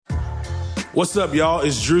What's up, y'all?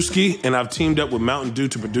 It's Drewski, and I've teamed up with Mountain Dew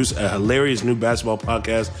to produce a hilarious new basketball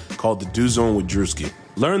podcast called The Dew Zone with Drewski.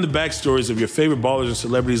 Learn the backstories of your favorite ballers and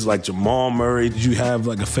celebrities like Jamal Murray. Did you have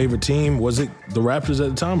like a favorite team? Was it the Raptors at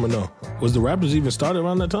the time or no? Was the Raptors even started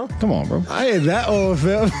around that time? Come on, bro. I ain't that old,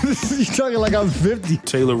 fam. You talking like I'm 50.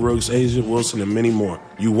 Taylor Rooks, Asia Wilson, and many more.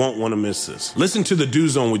 You won't want to miss this. Listen to The Dew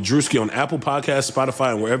Zone with Drewski on Apple Podcasts,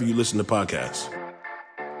 Spotify, and wherever you listen to podcasts.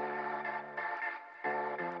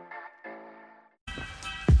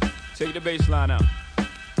 Take the bass line out.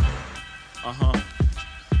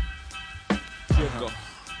 Go.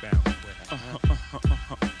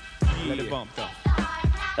 Let it bump though.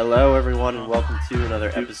 Hello, everyone, and welcome to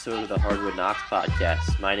another episode of the Hardwood Knocks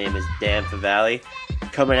podcast. My name is Dan Favale,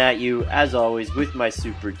 coming at you, as always, with my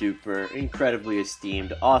super duper, incredibly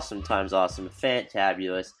esteemed, awesome times awesome,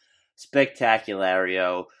 fantabulous,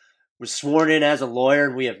 spectaculario. Was sworn in as a lawyer,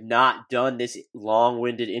 and we have not done this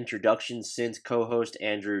long-winded introduction since co-host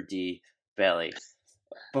Andrew D. Bailey.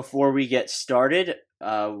 Before we get started,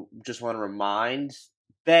 just want to remind,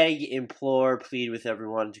 beg, implore, plead with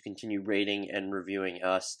everyone to continue rating and reviewing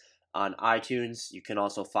us on iTunes. You can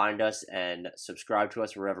also find us and subscribe to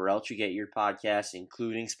us wherever else you get your podcasts,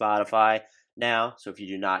 including Spotify now. So if you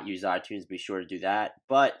do not use iTunes, be sure to do that.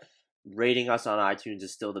 But rating us on iTunes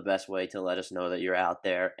is still the best way to let us know that you're out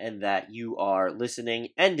there and that you are listening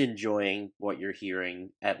and enjoying what you're hearing,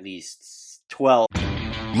 at least 12.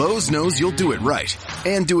 Lowe's knows you'll do it right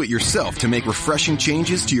and do it yourself to make refreshing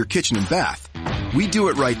changes to your kitchen and bath. We do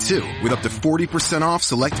it right too, with up to 40% off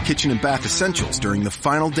select kitchen and bath essentials during the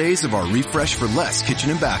final days of our Refresh for Less kitchen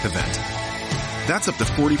and bath event. That's up to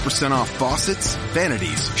 40% off faucets,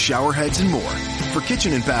 vanities, shower heads, and more. For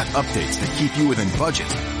kitchen and bath updates that keep you within budget,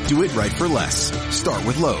 do it right for less. Start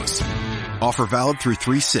with Lowe's. Offer valid through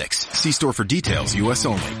 3/6. See store for details, U.S.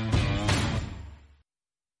 only.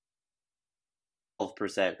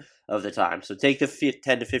 12% of the time. So take the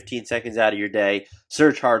 10 to 15 seconds out of your day,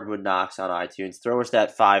 search Hardwood Knocks on iTunes, throw us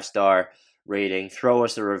that 5-star rating, throw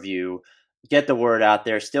us a review, get the word out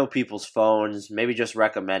there, steal people's phones, maybe just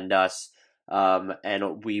recommend us,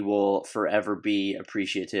 and we will forever be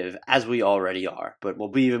appreciative, as we already are, but we'll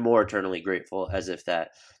be even more eternally grateful as if that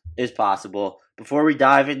is possible. Before we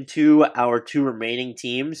dive into our two remaining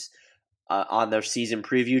teams, on their season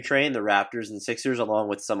preview train, the Raptors and Sixers, along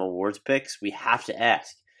with some awards picks, we have to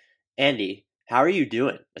ask, Andy, how are you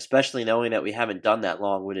doing? Especially knowing that we haven't done that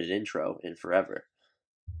long-winded intro in forever.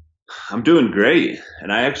 I'm doing great. And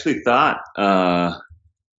I actually thought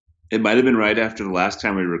it might have been right after the last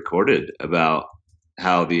time we recorded about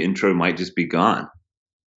how the intro might just be gone.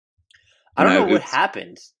 I don't know what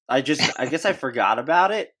happened. I guess I forgot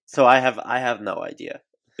about it. So I have no idea.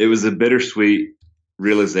 It was a bittersweet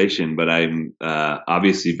realization, but I'm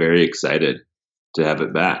obviously very excited to have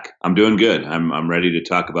it back. I'm doing good. I'm ready to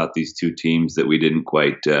talk about these two teams that we didn't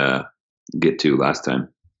quite get to last time.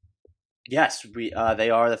 Yes, they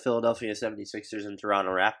are the Philadelphia 76ers and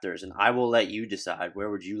Toronto Raptors, and I will let you decide. Where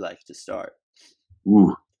would you like to start?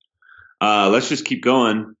 Ooh. Let's just keep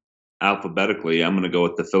going alphabetically. I'm going to go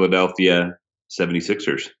with the Philadelphia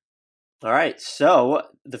 76ers. All right, so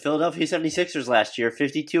the Philadelphia 76ers last year,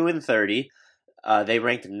 52-30. They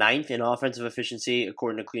ranked 9th in offensive efficiency,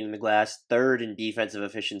 according to Cleaning the Glass, 3rd in defensive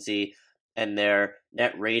efficiency, and their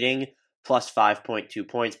net rating, plus 5.2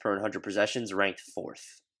 points per 100 possessions, ranked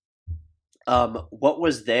 4th. What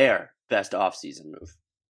was their best offseason move?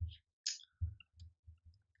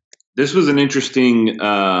 This was an interesting,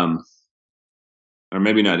 or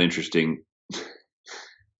maybe not interesting.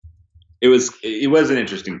 It was an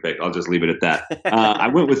interesting pick. I'll just leave it at that. I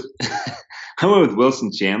went with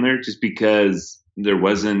Wilson Chandler just because there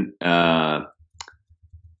wasn't a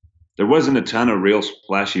ton of real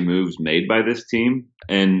splashy moves made by this team,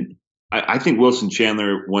 and I think Wilson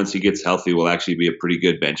Chandler, once he gets healthy, will actually be a pretty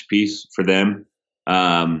good bench piece for them.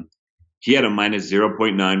 He had a minus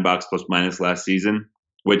 0.9 box plus minus last season,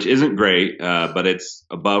 which isn't great, but it's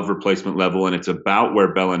above replacement level, and it's about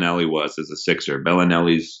where Bellinelli was as a Sixer.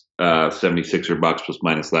 Bellinelli's 76er box plus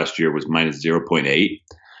minus last year was minus 0.8.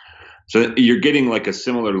 So you're getting like a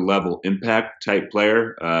similar level impact type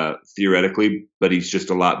player, theoretically, but he's just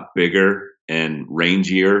a lot bigger and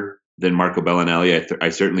rangier than Marco Bellinelli. I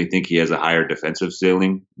certainly think he has a higher defensive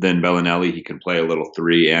ceiling than Bellinelli. He can play a little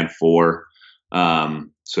 3 and 4.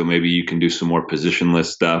 So maybe you can do some more positionless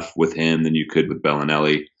stuff with him than you could with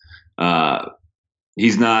Bellinelli.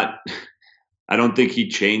 He's not – I don't think he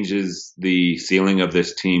changes the ceiling of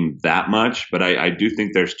this team that much, but I do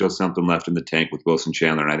think there's still something left in the tank with Wilson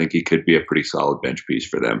Chandler, and I think he could be a pretty solid bench piece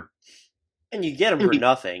for them. And you get him for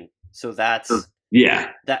nothing, so that's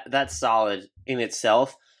solid in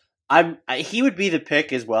itself. He would be the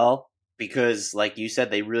pick as well because, like you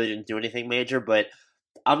said, they really didn't do anything major. But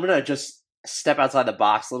I'm gonna just step outside the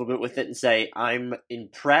box a little bit with it and say I'm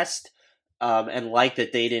impressed and like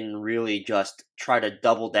that they didn't really just try to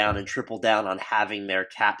double down and triple down on having their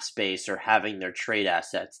cap space or having their trade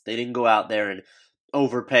assets. They didn't go out there and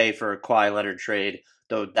overpay for a Kawhi Leonard trade,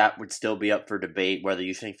 though that would still be up for debate whether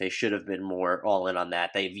you think they should have been more all in on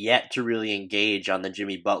that. They've yet to really engage on the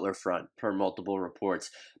Jimmy Butler front per multiple reports,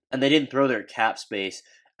 and they didn't throw their cap space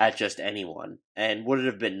at just anyone. And would it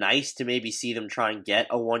have been nice to maybe see them try and get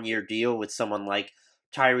a 1-year deal with someone like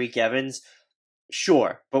Tyreke Evans?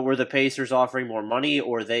 Sure, but were the Pacers offering more money,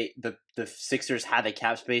 or the Sixers had the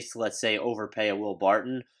cap space to, let's say, overpay a Will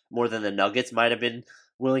Barton more than the Nuggets might have been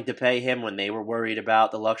willing to pay him when they were worried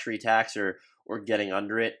about the luxury tax or getting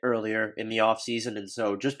under it earlier in the offseason? And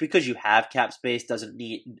so just because you have cap space doesn't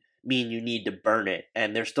mean you need to burn it.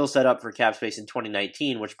 And they're still set up for cap space in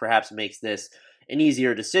 2019, which perhaps makes this an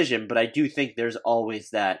easier decision. But I do think there's always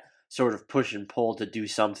that sort of push and pull to do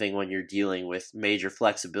something when you're dealing with major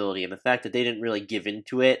flexibility. And the fact that they didn't really give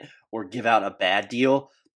into it or give out a bad deal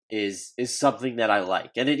is something that I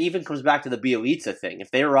like. And it even comes back to the Bjelica thing.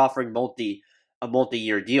 If they were offering a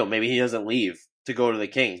multi-year deal, maybe he doesn't leave to go to the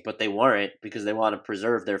Kings, but they weren't because they want to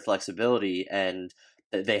preserve their flexibility, and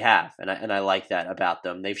they have. And I like that about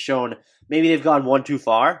them. They've shown maybe they've gone one too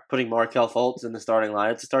far, putting Markelle Fultz in the starting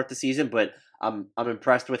lineup to start the season, but I'm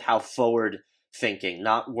impressed with how forward thinking,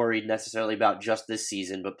 not worried necessarily about just this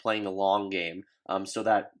season, but playing the long game. So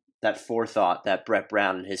that forethought that Brett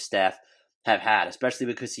Brown and his staff have had, especially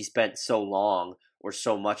because he spent so long or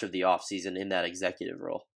so much of the offseason in that executive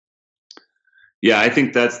role. Yeah, I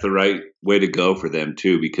think that's the right way to go for them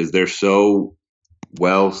too, because they're so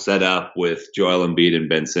well set up with Joel Embiid and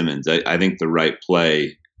Ben Simmons. I think the right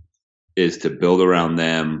play is to build around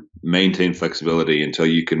them, maintain flexibility until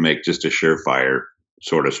you can make just a surefire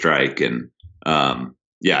sort of strike. And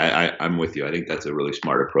I'm with you. I think that's a really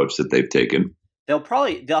smart approach that they've taken.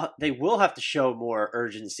 They will have to show more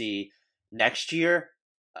urgency next year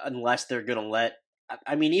unless they're going to let,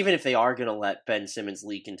 I mean, even if they are going to let Ben Simmons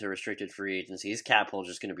leak into restricted free agency, his cap hold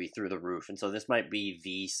is just going to be through the roof. And so this might be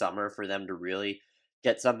the summer for them to really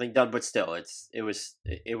get something done. But still, it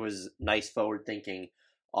was nice forward thinking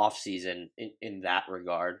offseason in that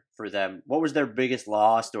regard for them. What was their biggest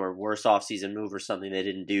loss or worst offseason move or something they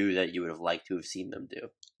didn't do that you would have liked to have seen them do?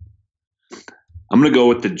 I'm going to go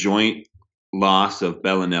with the joint loss of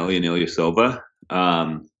Bellinelli and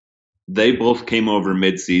Ilyasova. They both came over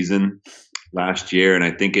mid-season last year, and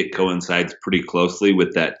I think it coincides pretty closely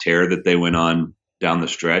with that tear that they went on down the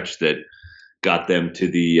stretch that got them to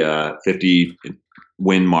the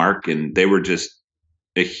 50-win mark, and they were just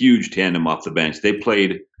a huge tandem off the bench. They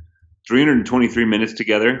played 323 minutes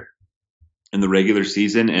together in the regular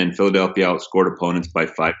season, and Philadelphia outscored opponents by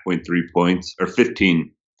 5.3 points, or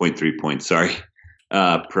 15.3 points, per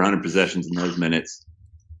 100 possessions in those minutes.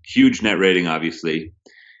 Huge net rating, obviously.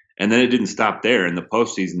 And then it didn't stop there. In the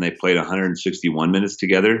postseason, they played 161 minutes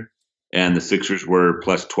together, and the Sixers were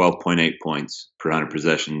plus 12.8 points per 100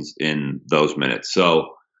 possessions in those minutes. So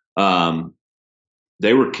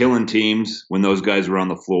they were killing teams when those guys were on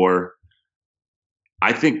the floor.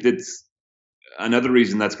 I think that's another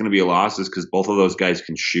reason that's going to be a loss is because both of those guys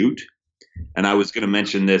can shoot. And I was going to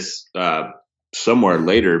mention this somewhere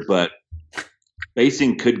later, but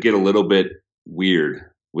spacing could get a little bit weird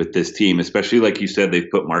with this team, especially like you said, they've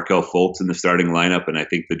put Markelle Fultz in the starting lineup, and I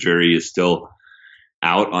think the jury is still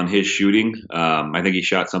out on his shooting. I think he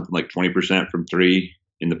shot something like 20% from three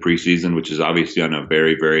in the preseason, which is obviously on a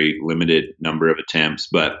very, very limited number of attempts.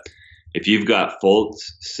 But if you've got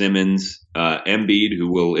Fultz, Simmons, Embiid, who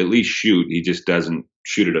will at least shoot, he just doesn't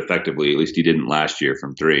shoot it effectively. At least he didn't last year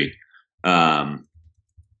from three.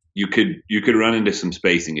 You could run into some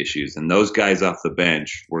spacing issues, and those guys off the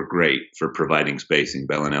bench were great for providing spacing,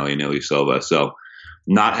 Bellinelli and Ilyasova. So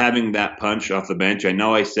not having that punch off the bench, I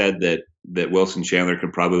know I said that Wilson Chandler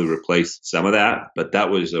can probably replace some of that, but that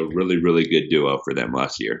was a really, really good duo for them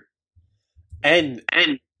last year. And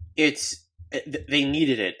they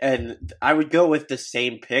needed it, and I would go with the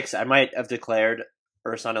same picks. I might have declared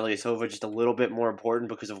Ersan Ilyasova just a little bit more important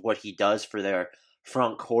because of what he does for their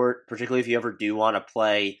front court, particularly if you ever do want to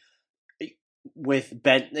play with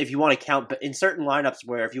Ben, if you want to count in certain lineups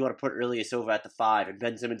where if you want to put Ilyasova at the 5 and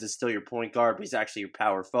Ben Simmons is still your point guard, but he's actually your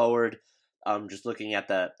power forward. Just looking at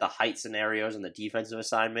the height scenarios and the defensive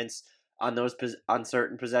assignments on those on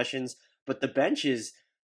certain possessions, but the bench is,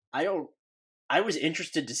 I I was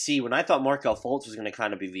interested to see when I thought Markelle Fultz was going to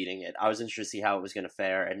kind of be leading it. I was interested to see how it was going to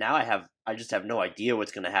fare, and now I just have no idea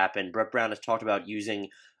what's going to happen. Brett Brown has talked about using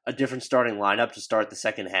a different starting lineup to start the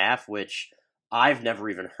second half, which I've never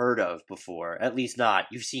even heard of before. At least not.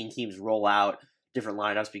 You've seen teams roll out different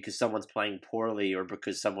lineups because someone's playing poorly or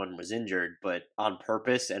because someone was injured, but on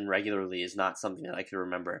purpose and regularly is not something that I can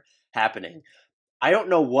remember happening. I don't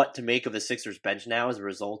know what to make of the Sixers bench now as a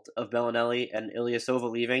result of Bellinelli and Ilyasova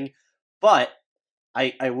leaving, but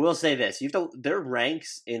I will say this. Their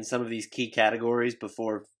ranks in some of these key categories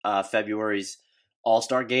before February's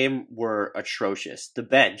All-Star game were atrocious. The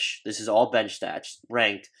bench, this is all bench stats,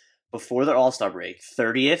 ranked before the All-Star break,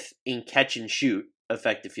 30th in catch and shoot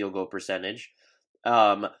effective field goal percentage,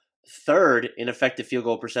 third in effective field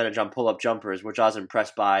goal percentage on pull-up jumpers, which I was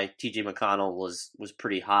impressed by. TJ McConnell was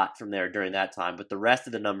pretty hot from there during that time, but the rest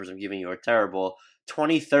of the numbers I'm giving you are terrible.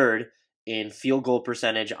 23rd in field goal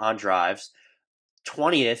percentage on drives,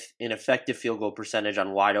 20th in effective field goal percentage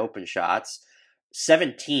on wide open shots,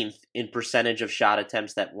 17th in percentage of shot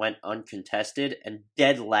attempts that went uncontested, and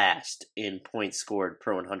dead last in points scored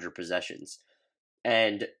per 100 possessions.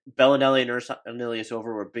 And Bellinelli and Ilyasova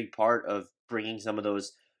were a big part of bringing some of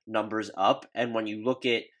those numbers up. And when you look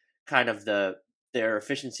at kind of their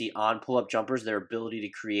efficiency on pull-up jumpers, their ability to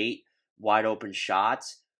create wide open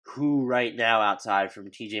shots, who right now outside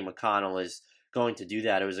from TJ McConnell is going to do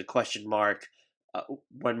that? It was a question mark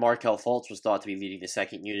when Markelle Fultz was thought to be leading the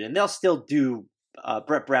second unit, and they'll still do.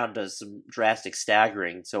 Brett Brown does some drastic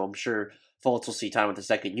staggering, so I'm sure Fultz will see time with the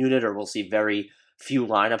second unit, or we'll see very few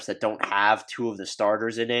lineups that don't have two of the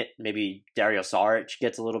starters in it. Maybe Dario Saric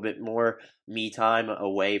gets a little bit more me time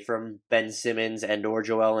away from Ben Simmons and or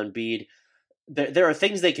Joel Embiid. There are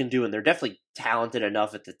things they can do, and they're definitely talented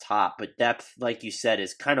enough at the top, but depth, like you said,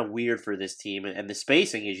 is kind of weird for this team, and the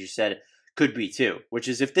spacing, as you said, could be too, which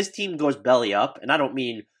is if this team goes belly up, and I don't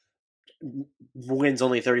mean wins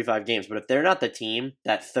only 35 games, but if they're not the team,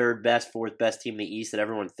 that third best, fourth best team in the East that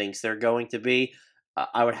everyone thinks they're going to be,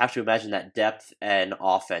 I would have to imagine that depth and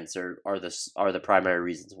offense are the primary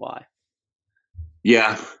reasons why.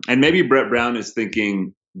 Yeah, and maybe Brett Brown is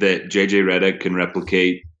thinking that JJ Redick can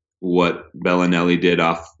replicate what Bellinelli did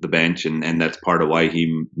off the bench, and that's part of why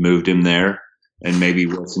he moved him there. And maybe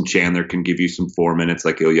Wilson Chandler can give you some 4 minutes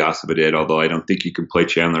like Ilyasova did, although I don't think you can play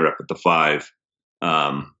Chandler up at the 5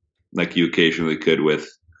 like you occasionally could with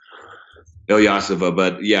Ilyasova.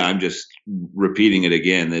 But yeah, I'm just repeating it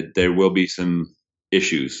again that there will be some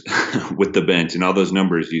issues with the bench, and all those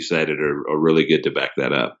numbers you cited are really good to back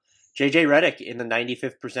that up. JJ Redick in the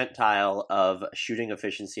 95th percentile of shooting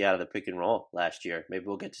efficiency out of the pick and roll last year. Maybe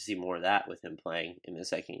we'll get to see more of that with him playing in the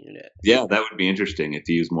second unit. Yeah, that would be interesting if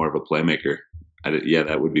he was more of a playmaker. Yeah,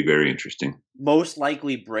 that would be very interesting. Most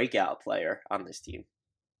likely breakout player on this team.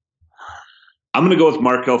 I'm going to go with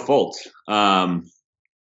Markelle Fultz.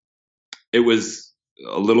 It was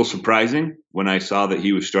a little surprising when I saw that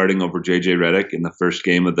he was starting over JJ Redick in the first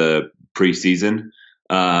game of the preseason.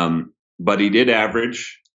 But he did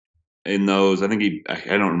average in those. I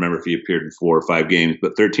don't remember if he appeared in 4 or 5 games,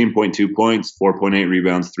 but 13.2 points, 4.8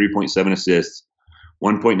 rebounds, 3.7 assists,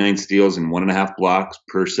 1.9 steals, and 1.5 blocks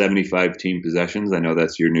per 75 team possessions. I know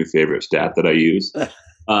that's your new favorite stat that I use.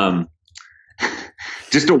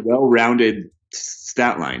 Just a well-rounded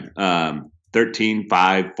stat line. 13,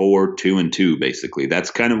 5, 4, 2, and 2, basically. That's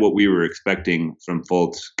kind of what we were expecting from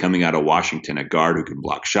Fultz coming out of Washington, a guard who can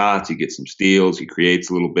block shots, he gets some steals, he creates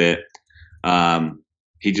a little bit.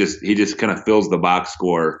 He just kind of fills the box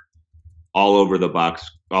score all over the box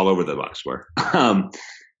score.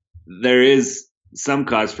 There is some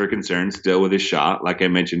cause for concern still with his shot. Like I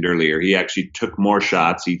mentioned earlier, he actually took more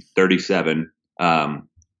shots, 37,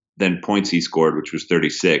 than points he scored, which was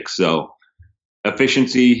 36. So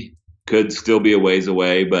efficiency could still be a ways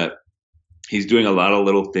away, but he's doing a lot of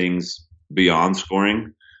little things beyond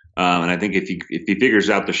scoring. And I think if he figures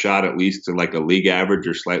out the shot at least to like a league average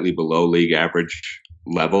or slightly below league average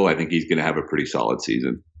level, I think he's going to have a pretty solid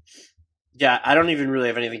season. Yeah, I don't even really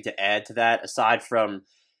have anything to add to that aside from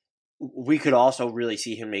we could also really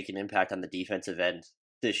see him make an impact on the defensive end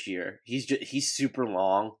this year. He's super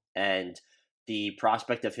long, and the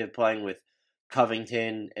prospect of him playing with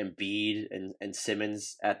Covington, Embiid, and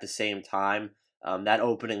Simmons at the same time, that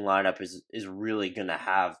opening lineup is really going to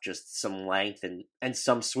have just some length and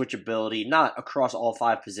some switchability, not across all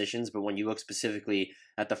 5 positions, but when you look specifically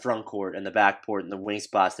at the front court and the back court and the wing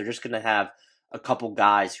spots, they're just going to have a couple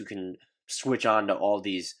guys who can switch on to all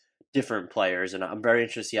these different players, and I'm very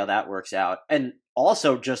interested to see how that works out. And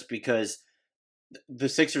also just because the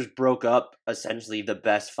Sixers broke up essentially the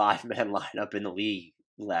best 5-man lineup in the league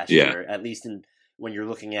last year, at least when you're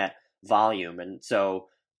looking at volume. And so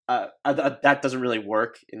that doesn't really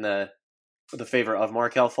work in the favor of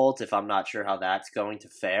Markelle Fultz, if I'm not sure how that's going to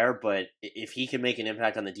fare. But if he can make an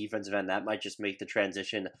impact on the defensive end, that might just make the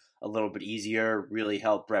transition a little bit easier, really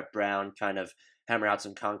help Brett Brown kind of hammer out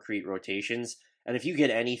some concrete rotations. And if you get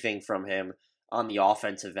anything from him on the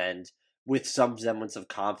offensive end with some semblance of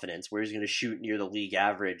confidence, where he's going to shoot near the league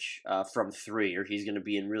average from three, or he's going to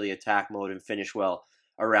be in really attack mode and finish well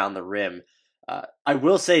around the rim. I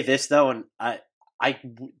will say this, though, and I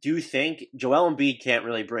do think Joel Embiid can't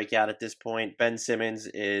really break out at this point. Ben Simmons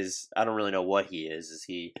I don't really know what he is.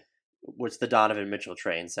 What's the Donovan Mitchell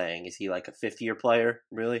train saying? Is he like a fifth-year player,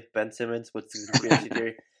 really, Ben Simmons? What's his conspiracy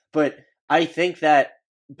theory? But I think that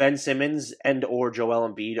Ben Simmons and or Joel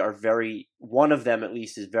Embiid are one of them at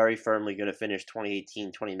least is very firmly going to finish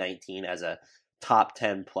 2018, 2019 as a top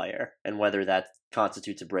 10 player. And whether that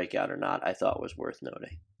constitutes a breakout or not, I thought was worth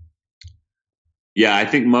noting. Yeah, I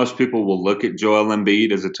think most people will look at Joel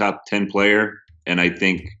Embiid as a top 10 player, and I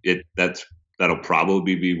think that'll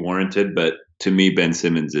probably be warranted. But to me, Ben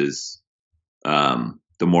Simmons is the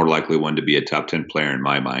more likely one to be a top 10 player in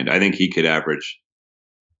my mind. I think he could average.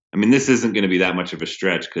 I mean, this isn't going to be that much of a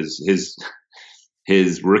stretch because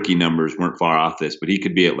his rookie numbers weren't far off this, but he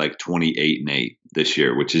could be at like 28-8 this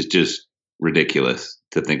year, which is just ridiculous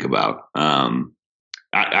to think about. I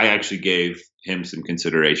actually gave him some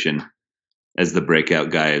consideration as the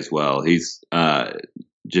breakout guy as well. He's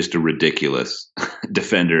just a ridiculous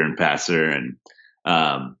defender and passer. And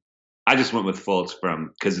I just went with Fultz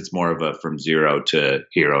because it's more of a from zero to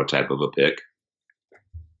hero type of a pick.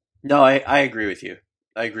 No, I agree with you.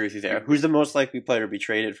 I agree with you there. Who's the most likely player to be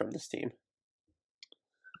traded from this team?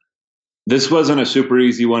 This wasn't a super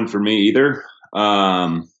easy one for me either.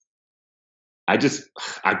 I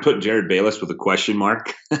put Jared Bayless with a question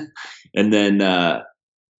mark. And then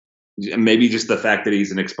maybe just the fact that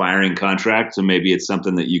he's an expiring contract. So maybe it's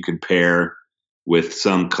something that you could pair with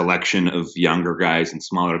some collection of younger guys and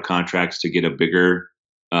smaller contracts to get a bigger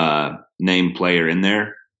name player in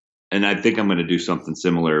there. And I think I'm going to do something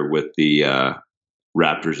similar with the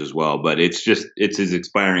Raptors as well. But it's his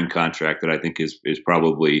expiring contract that I think is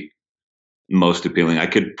probably most appealing. I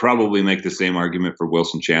could probably make the same argument for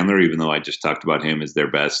Wilson Chandler, even though I just talked about him as their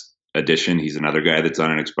best addition. He's another guy that's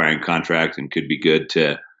on an expiring contract and could be good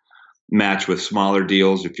to match with smaller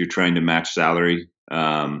deals if you're trying to match salary.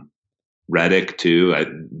 Redick too.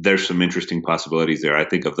 There's some interesting possibilities there. I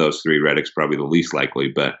think of those three, Redick's probably the least likely,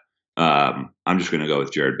 but I'm just going to go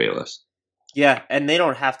with Jared Bayless. Yeah, and they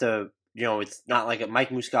don't have to. It's not like Mike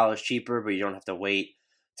Muscala is cheaper, but you don't have to wait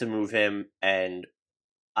to move him. And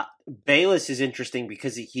Bayless is interesting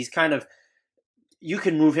because he's kind of. You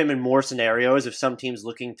can move him in more scenarios if some team's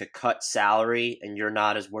looking to cut salary and you're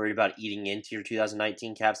not as worried about eating into your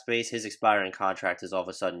 2019 cap space. His expiring contract is all of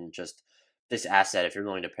a sudden just this asset if you're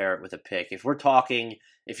willing to pair it with a pick. If we're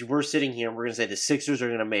sitting here and we're going to say the Sixers are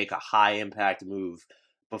going to make a high impact move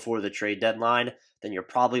before the trade deadline, then you're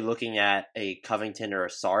probably looking at a Covington or a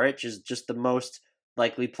Saric is just the most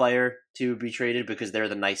likely player to be traded because they're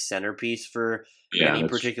the nice centerpiece for any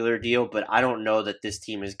particular deal. But I don't know that this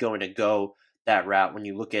team is going to go that route when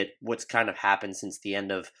you look at what's kind of happened since the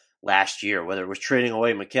end of last year, whether it was trading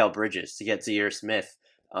away Mikal Bridges to get Zaire Smith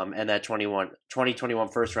and that 2021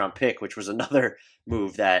 first round pick, which was another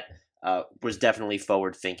move that was definitely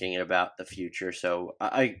forward thinking about the future. So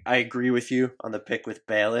I agree with you on the pick with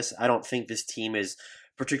Bayless. I don't think this team is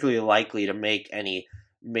particularly likely to make any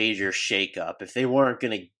major shakeup. If they weren't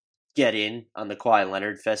going to get in on the Kawhi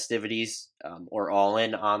Leonard festivities or all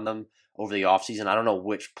in on them over the offseason, I don't know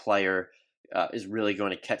which player is really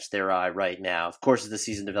going to catch their eye right now. Of course, as the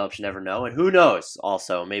season develops, you never know. And who knows,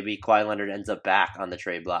 also, maybe Kawhi Leonard ends up back on the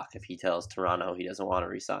trade block if he tells Toronto he doesn't want to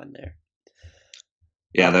resign there.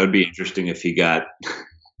 Yeah, that would be interesting if he got...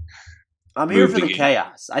 I'm here for the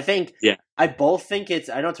chaos. I both think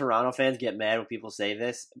I know Toronto fans get mad when people say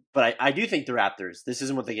this, but I do think the Raptors, this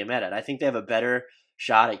isn't what they get mad at. I think they have a better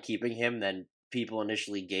shot at keeping him than people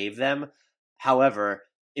initially gave them. However,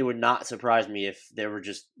 it would not surprise me if there were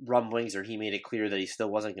just rumblings or he made it clear that he still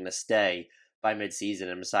wasn't going to stay by midseason,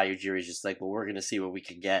 and Masai Ujiri's just like, well, we're going to see what we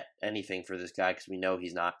could get, anything for this guy, because we know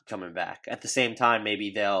he's not coming back. At the same time,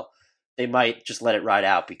 maybe they might just let it ride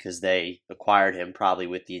out because they acquired him probably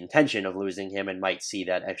with the intention of losing him and might see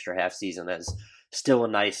that extra half season as still a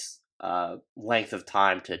nice length of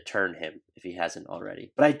time to turn him if he hasn't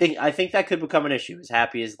already. But I think that could become an issue, as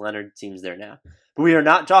happy as Leonard seems there now. But we are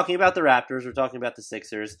not talking about the Raptors. We're talking about the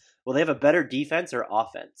Sixers. Will they have a better defense or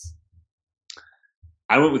offense?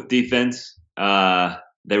 I went with defense.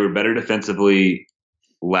 They were better defensively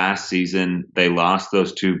last season, they lost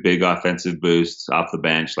those two big offensive boosts off the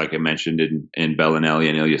bench, like I mentioned in Bellinelli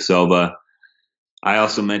and Ilyasova. I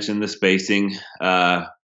also mentioned the spacing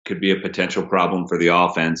could be a potential problem for the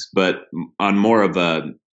offense, but on more of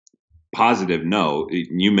a positive note,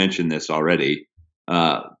 you mentioned this already.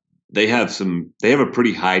 They have a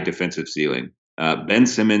pretty high defensive ceiling. Ben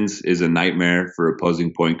Simmons is a nightmare for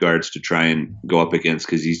opposing point guards to try and go up against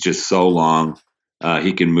because he's just so long.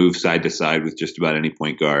 He can move side to side with just about any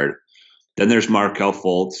point guard. Then there's Markelle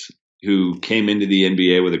Fultz, who came into the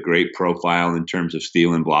NBA with a great profile in terms of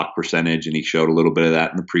steal and block percentage, and he showed a little bit of that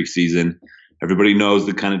in the preseason. Everybody knows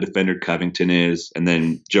the kind of defender Covington is. And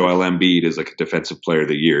then Joel Embiid is like a defensive player of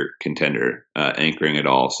the year contender, anchoring it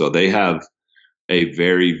all. So they have a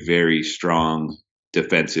very, very strong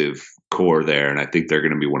defensive core there, and I think they're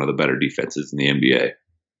going to be one of the better defenses in the NBA.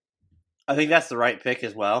 I think that's the right pick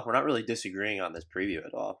as well. We're not really disagreeing on this preview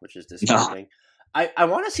at all, which is disappointing. No. I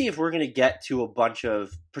want to see if we're going to get to a bunch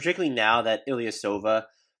of, particularly now that Ilyasova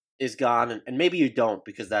is gone, and maybe you don't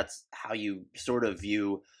because that's how you sort of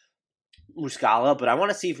view Muscala, but I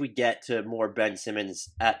want to see if we get to more Ben Simmons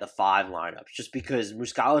at the 5 lineups, just because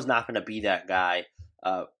Muscala is not going to be that guy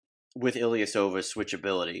with Ilyasova's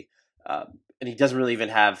switchability. And he doesn't really even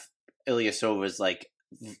have Ilyasova's like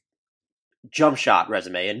jump shot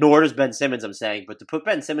resume, and nor does Ben Simmons, I'm saying. But to put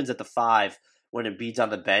Ben Simmons at the 5 when Embiid's on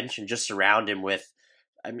the bench and just surround him with,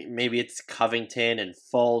 I mean, maybe it's Covington and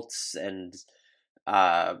Fultz and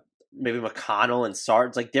maybe McConnell and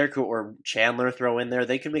Sarge, like Derek or Chandler throw in there,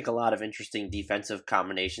 they could make a lot of interesting defensive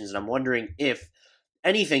combinations. And I'm wondering if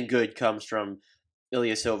anything good comes from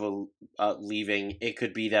Ilyasova leaving, it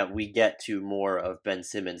could be that we get to more of Ben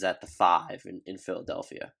Simmons at the 5 in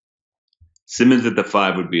Philadelphia. Simmons at the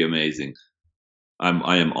 5 would be amazing.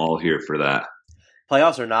 I am all here for that.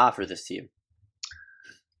 Playoffs or not for this team?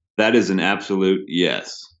 That is an absolute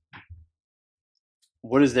yes.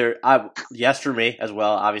 What is their yes for me as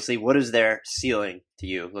well, obviously. What is their ceiling to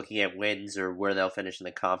you, looking at wins or where they'll finish in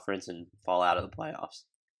the conference and fall out of the playoffs?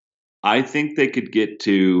 I think they could get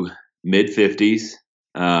to mid-50s.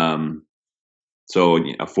 So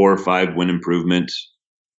a 4 or 5 win improvement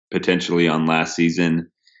potentially on last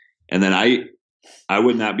season. And then I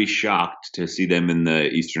would not be shocked to see them in the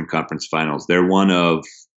Eastern Conference Finals. They're one of,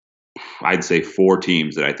 I'd say, 4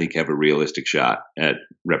 teams that I think have a realistic shot at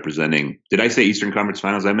representing. Did I say Eastern Conference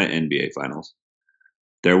Finals? I meant NBA Finals.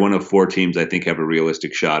 They're one of 4 teams I think have a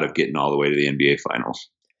realistic shot of getting all the way to the NBA Finals.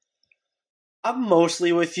 I'm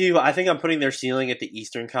mostly with you. I think I'm putting their ceiling at the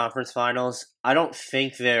Eastern Conference Finals. I don't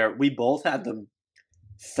think we both had them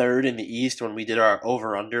 3rd in the East when we did our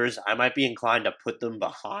over-unders. I might be inclined to put them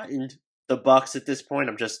behind the Bucks at this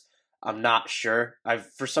point. I'm not sure.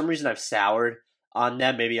 For some reason I've soured on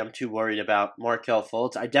them. Maybe I'm too worried about Markelle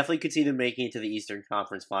Fultz. I definitely could see them making it to the Eastern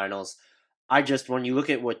Conference Finals. When you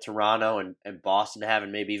look at what Toronto and Boston have,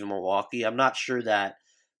 and maybe even Milwaukee, I'm not sure that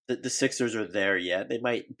the Sixers are there yet. They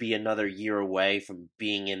might be another year away from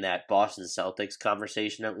being in that Boston Celtics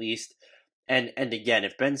conversation at least. And again,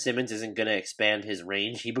 if Ben Simmons isn't going to expand his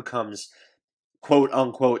range, he becomes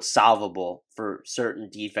quote-unquote solvable for certain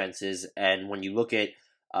defenses. And when you look at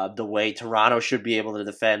the way Toronto should be able to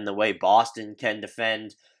defend, the way Boston can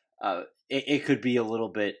defend, it could be a little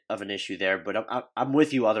bit of an issue there. But I'm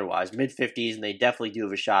with you otherwise. Mid-50s, and they definitely do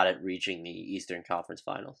have a shot at reaching the Eastern Conference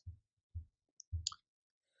Finals.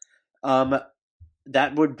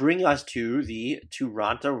 That would bring us to the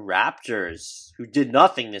Toronto Raptors, who did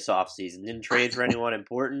nothing this offseason, didn't trade for anyone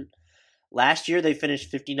important. Last year, they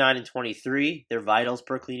finished 59-23. Their vitals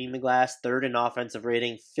per cleaning the glass, 3rd in offensive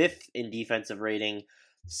rating, 5th in defensive rating,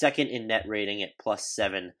 2nd in net rating at plus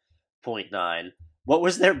 7.9. What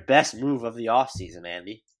was their best move of the offseason,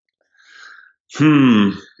 Andy?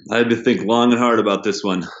 I had to think long and hard about this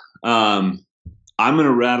one. I'm going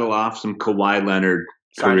to rattle off some Kawhi Leonard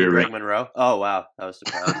career. Greg Monroe? Oh, wow. That was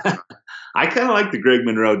surprising. I kind of like the Greg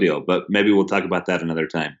Monroe deal, but maybe we'll talk about that another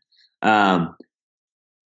time.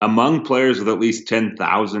 Among players with at least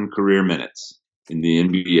 10,000 career minutes in the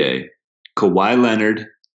NBA, Kawhi Leonard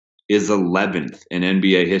is 11th in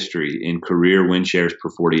NBA history in career win shares per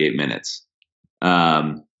 48 minutes.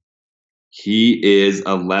 He is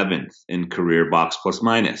 11th in career box plus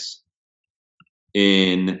minus.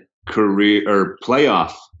 In career or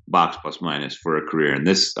playoff box plus minus for a career. And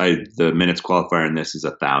the minutes qualifier in this is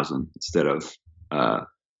 1,000 instead of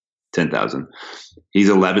 10,000. He's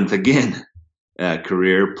 11th again.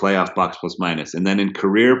 Career playoff box plus minus. And then in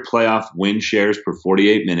career playoff win shares per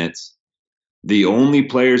 48 minutes, the only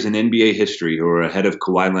players in NBA history who are ahead of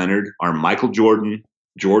Kawhi Leonard are Michael Jordan,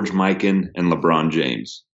 George Mikan, and LeBron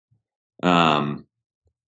James.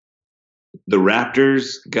 the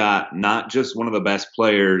Raptors got not just one of the best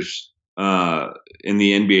players in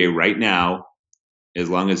the NBA right now, as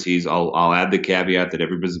long as he's, I'll add the caveat that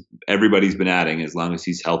everybody's been adding, as long as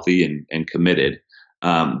he's healthy and committed.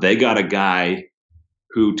 They got a guy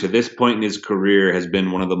who to this point in his career has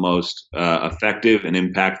been one of the most effective and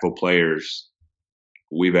impactful players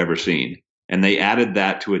we've ever seen. And they added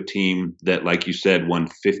that to a team that, like you said, won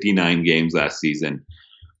 59 games last season.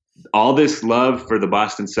 All this love for the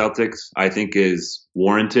Boston Celtics, I think, is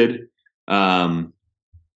warranted. But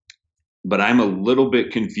I'm a little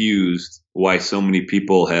bit confused why so many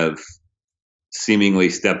people have seemingly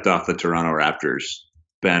stepped off the Toronto Raptors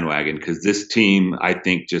bandwagon, because this team, I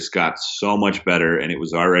think, just got so much better, and it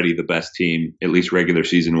was already the best team, at least regular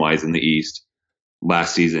season wise, in the East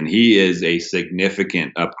last season. He is a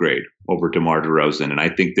significant upgrade over DeMar DeRozan, and I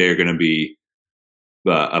think they're going to be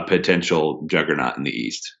a potential juggernaut in the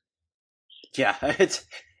East. Yeah,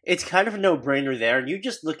 it's kind of a no-brainer there. And you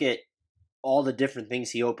just look at all the different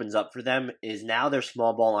things he opens up for them. Is now their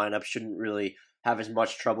small ball lineup shouldn't really have as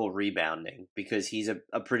much trouble rebounding, because he's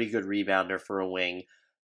a pretty good rebounder for a wing.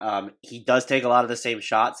 He does take a lot of the same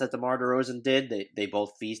shots that DeMar DeRozan did. They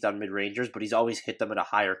both feast on mid-rangers, but he's always hit them at a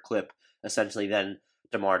higher clip, essentially, than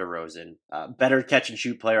DeMar DeRozan. Better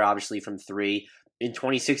catch-and-shoot player, obviously, from three. In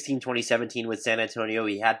 2016-2017 with San Antonio,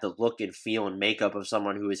 he had the look and feel and makeup of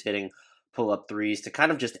someone who was hitting pull-up threes. To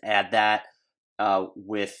kind of just add that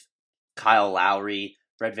with Kyle Lowry,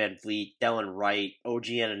 Fred VanVleet, Delon Wright, OG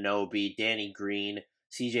Anunoby, Danny Green,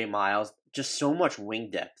 CJ Miles, just so much wing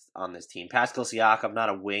depth on this team. Pascal Siakam, not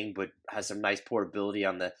a wing, but has some nice portability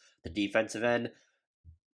on the defensive end.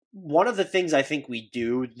 One of the things I think we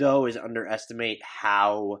do, though, is underestimate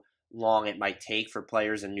how long it might take for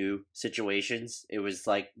players in new situations. It was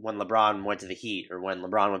like when LeBron went to the Heat, or when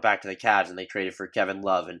LeBron went back to the Cavs and they traded for Kevin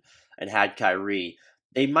Love and had Kyrie.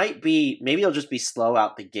 They might be, maybe they'll just be slow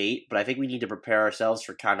out the gate, but I think we need to prepare ourselves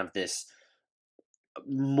for kind of this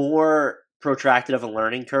more protracted of a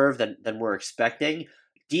learning curve than we're expecting.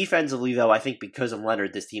 Defensively, though, I think because of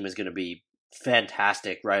Leonard, this team is going to be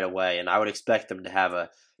fantastic right away, and I would expect them to have a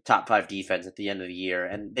top 5 defense at the end of the year.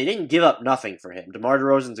 And they didn't give up nothing for him. DeMar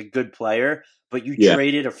DeRozan's a good player, but you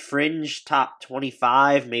traded a fringe top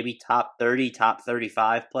 25, maybe top 30, top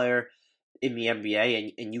 35 player in the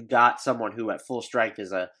NBA, and you got someone who at full strength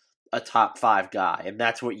is a top 5 guy, and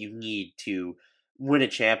that's what you need to win a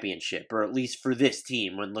championship, or at least for this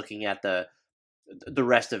team when looking at the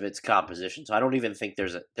rest of its composition. So I don't even think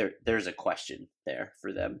there's a question there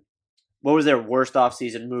for them. What was their worst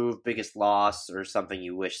offseason move, biggest loss, or something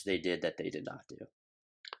you wish they did that they did not do?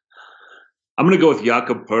 I'm going to go with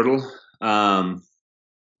Jakob Poeltl.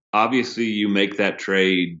 Obviously, you make that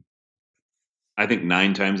trade, I think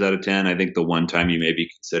 9 times out of 10. I think the one time you maybe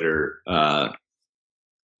consider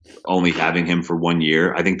only having him for 1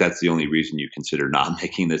 year. I think that's the only reason you consider not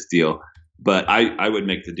making this deal. But I would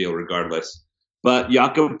make the deal regardless. But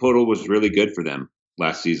Jakob Poeltl was really good for them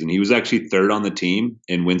last season. He was actually 3rd on the team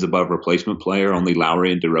in wins above replacement player. Only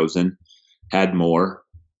Lowry and DeRozan had more.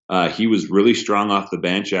 He was really strong off the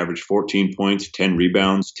bench, averaged 14 points, 10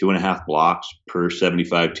 rebounds, 2.5 blocks per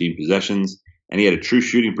 75 team possessions. And he had a true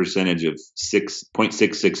shooting percentage of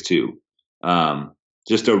 6.662.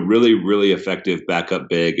 Just a really, really effective backup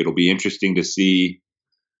big. It'll be interesting to see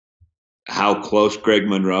how close Greg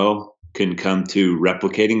Monroe can come to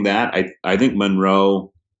replicating that. I think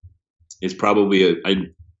Monroe is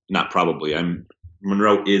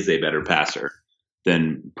Monroe is a better passer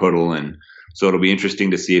than Poeltl, and so it'll be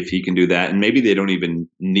interesting to see if he can do that. And maybe they don't even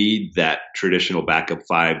need that traditional backup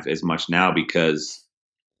 5 as much now, because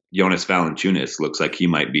Jonas Valanciunas looks like he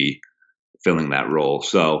might be filling that role.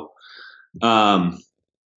 So,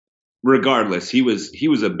 regardless, he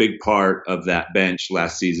was a big part of that bench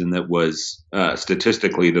last season that was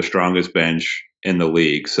statistically the strongest bench in the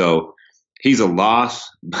league. So he's a loss,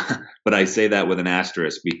 but I say that with an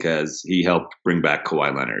asterisk because he helped bring back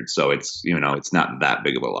Kawhi Leonard. So it's not that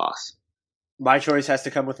big of a loss. My choice has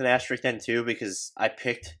to come with an asterisk then too, because I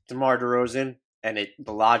picked DeMar DeRozan, and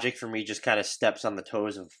the logic for me just kind of steps on the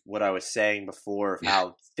toes of what I was saying before of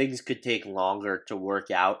how things could take longer to work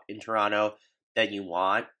out in Toronto than you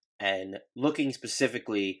want. And looking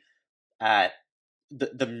specifically at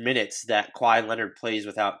the minutes that Kawhi Leonard plays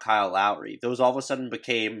without Kyle Lowry, those all of a sudden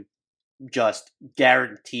became just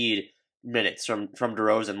guaranteed minutes from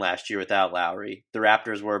DeRozan last year without Lowry. The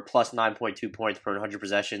Raptors were plus 9.2 points per 100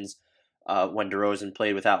 possessions when DeRozan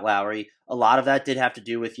played without Lowry. A lot of that did have to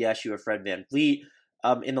do with, yes, you have Fred VanVleet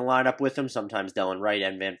in the lineup with him, sometimes Delon Wright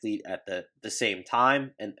and VanVleet at the same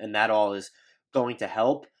time, and that all is going to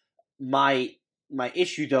help. My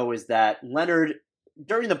issue, though, is that Leonard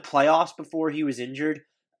during the playoffs before he was injured,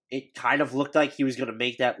 it kind of looked like he was going to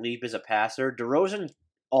make that leap as a passer. DeRozan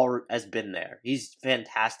has been there. He's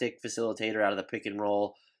fantastic facilitator out of the pick and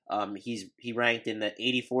roll. He ranked in the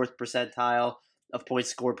 84th percentile of points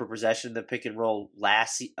scored per possession in the pick and roll in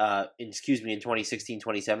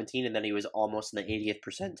 2016-2017, and then he was almost in the 80th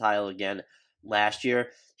percentile again last year.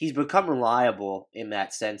 He's become reliable in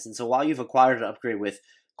that sense, and so while you've acquired an upgrade with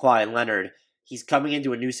Kawhi Leonard, he's coming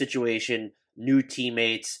into a new situation, new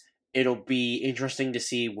teammates. It'll be interesting to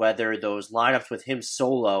see whether those lineups with him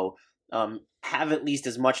solo have at least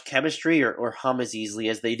as much chemistry or hum as easily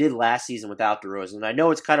as they did last season without DeRozan. And I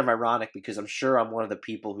know it's kind of ironic because I'm sure I'm one of the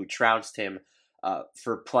people who trounced him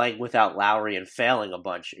for playing without Lowry and failing a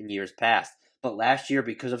bunch in years past. But last year,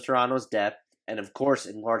 because of Toronto's depth, and of course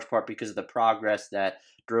in large part because of the progress that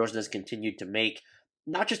DeRozan has continued to make,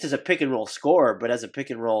 not just as a pick and roll scorer, but as a pick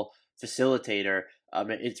and roll facilitator,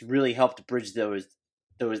 it's really helped bridge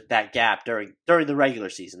that gap during the regular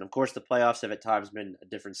season. Of course, the playoffs have at times been a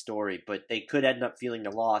different story, but they could end up feeling the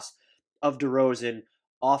loss of DeRozan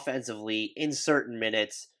offensively in certain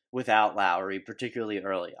minutes without Lowry, particularly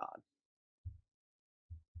early on.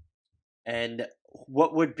 And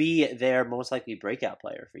what would be their most likely breakout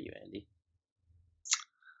player for you, Andy?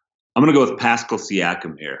 I'm going to go with Pascal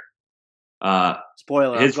Siakam here.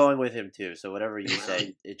 Spoiler, I'm going with him too, so whatever you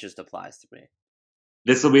say, it just applies to me.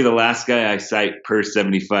 This will be the last guy I cite per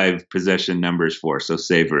 75 possession numbers for, so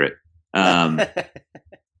savor it.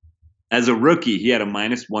 As a rookie, he had a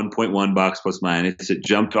minus 1.1 box plus minus. It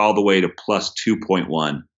jumped all the way to plus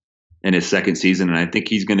 2.1 in his second season, and I think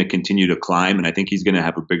he's going to continue to climb, and I think he's going to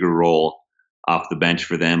have a bigger role off the bench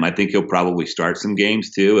for them. I think he'll probably start some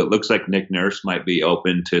games too. It looks like Nick Nurse might be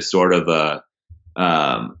open to sort of a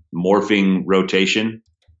morphing rotation.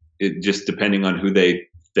 It just depending on who they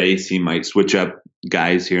face, he might switch up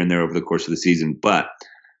guys here and there over the course of the season. But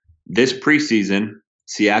this preseason,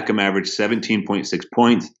 Siakam averaged 17.6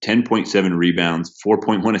 points, 10.7 rebounds,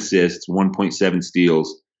 4.1 assists, 1.7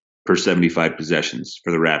 steals per 75 possessions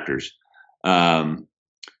for the Raptors.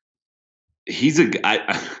 He's a guy.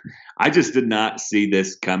 I just did not see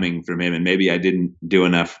this coming from him, and maybe I didn't do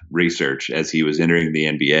enough research as he was entering the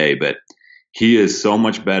NBA. But he is so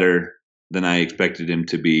much better than I expected him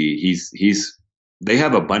to be. They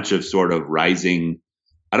have a bunch of sort of rising.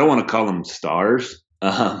 I don't want to call them stars,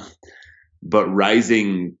 but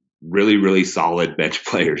rising, really, really solid bench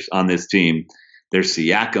players on this team. There's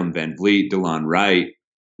Siakam, Van Vliet, DeLon Wright.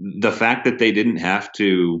 The fact that they didn't have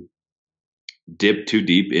to dip too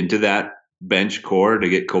deep into that bench core to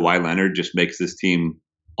get Kawhi Leonard just makes this team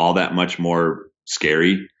all that much more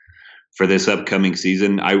scary for this upcoming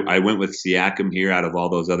season. I went with Siakam here out of all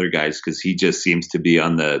those other guys because he just seems to be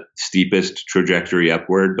on the steepest trajectory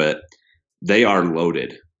upward, but they are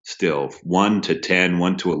loaded still. 1 to 10,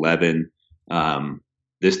 1 to 11.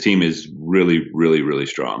 This team is really, really, really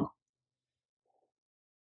strong.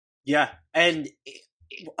 Yeah, and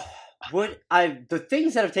the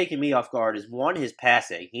things that have taken me off guard is one, his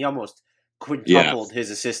passing. He almost quintupled his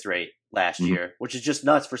assist rate last year, which is just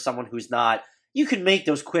nuts for someone who's not. You can make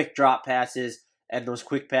those quick drop passes and those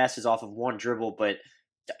quick passes off of one dribble, but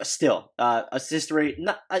still, assist rate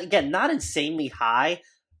not insanely high,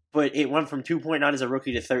 but it went from 2.9 as a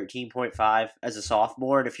rookie to 13.5 as a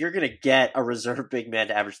sophomore. And if you're going to get a reserve big man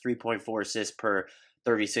to average 3.4 assists per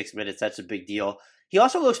 36 minutes, that's a big deal. He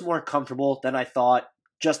also looks more comfortable than I thought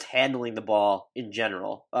just handling the ball in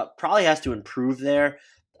general. Probably has to improve there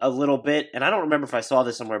a little bit. And I don't remember if I saw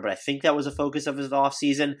this somewhere, but I think that was a focus of his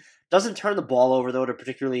offseason. Doesn't turn the ball over, though, at a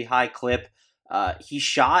particularly high clip. He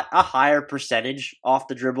shot a higher percentage off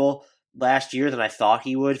the dribble last year than I thought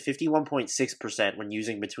he would, 51.6% when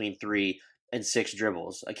using between 3 and 6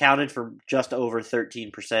 dribbles. Accounted for just over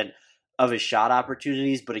 13% of his shot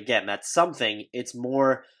opportunities, but again, that's something. It's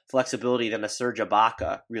more flexibility than a Serge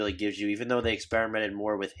Ibaka really gives you, even though they experimented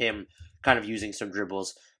more with him kind of using some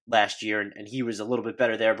dribbles last year, and he was a little bit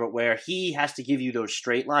better there. But where he has to give you those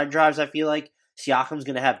straight line drives, I feel like Siakam's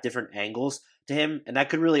going to have different angles to him, and that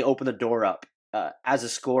could really open the door up as a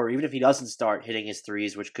scorer, even if he doesn't start hitting his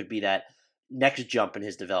threes, which could be that next jump in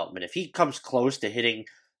his development. If he comes close to hitting,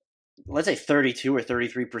 let's say 32 or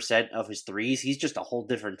 33% of his threes, he's just a whole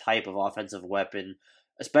different type of offensive weapon,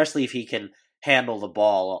 especially if he can handle the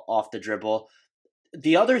ball off the dribble.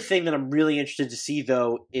 The other thing that I'm really interested to see,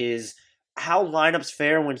 though, is how lineups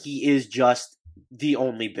fare when he is just the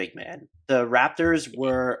only big man. The Raptors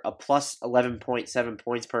were a plus 11.7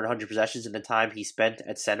 points per 100 possessions in the time he spent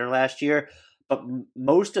at center last year, but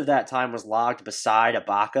most of that time was logged beside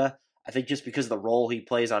Ibaka. I think just because of the role he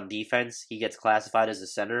plays on defense, he gets classified as a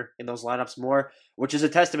center in those lineups more, which is a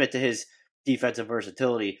testament to his defensive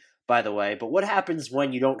versatility, by the way. But what happens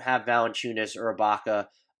when you don't have Valanciunas or Ibaka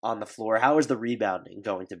on the floor? How is the rebounding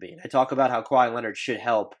going to be? And I talk about how Kawhi Leonard should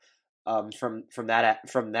help from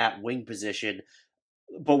that wing position.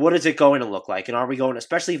 But what is it going to look like? And are we going,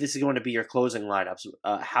 especially if this is going to be your closing lineups,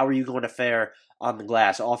 how are you going to fare on the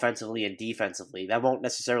glass offensively and defensively? That won't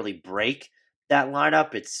necessarily break that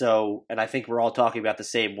lineup. And I think we're all talking about the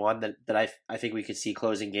same one that I think we could see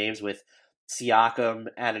closing games with Siakam,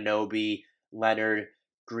 Anunoby, Leonard,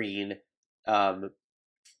 Green, and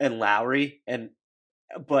Lowry.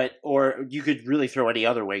 Or you could really throw any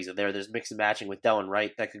other wings in there. There's mix and matching with Delon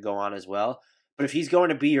Wright that could go on as well. But if he's going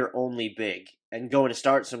to be your only big and going to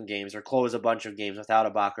start some games or close a bunch of games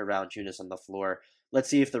without Ibaka or Valanciunas on the floor, let's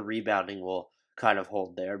see if the rebounding will kind of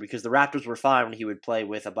hold there. Because the Raptors were fine when he would play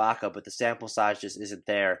with Ibaka, but the sample size just isn't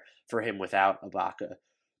there for him without Ibaka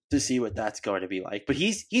to see what that's going to be like. But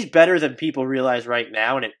he's better than people realize right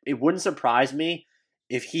now, and it wouldn't surprise me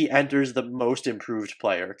if he enters the most improved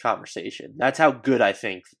player conversation. That's how good I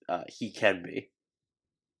think he can be.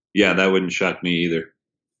 Yeah, that wouldn't shock me either.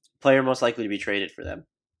 Player most likely to be traded for them.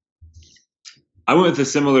 I went with a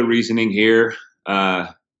similar reasoning here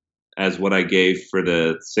as what I gave for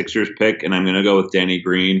the Sixers pick, and I'm going to go with Danny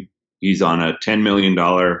Green. He's on a $10 million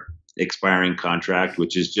expiring contract,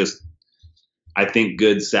 which is just, I think,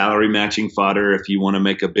 good salary matching fodder if you want to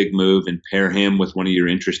make a big move and pair him with one of your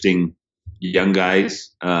interesting young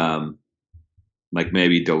guys, like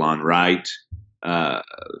maybe Delon Wright,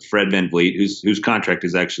 Fred VanVleet, whose contract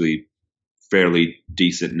is actually fairly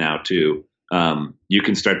decent now too. You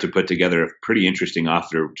can start to put together a pretty interesting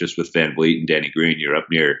offer just with VanVleet and Danny Green. You're up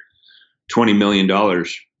near $20 million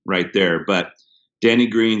right there. But Danny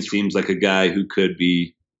Green seems like a guy who could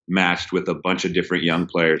be matched with a bunch of different young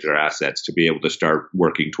players or assets to be able to start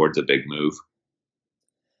working towards a big move.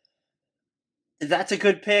 That's a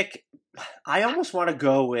good pick. I almost want to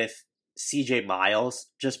go with CJ Miles,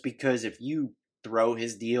 just because if you throw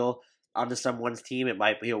his deal onto someone's team, it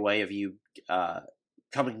might be a way of you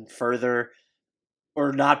coming further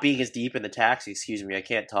or not being as deep in the tax. Excuse me, I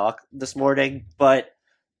can't talk this morning. But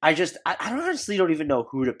I honestly don't even know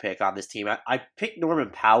who to pick on this team. I picked Norman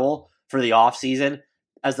Powell for the offseason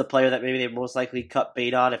as the player that maybe they most likely cut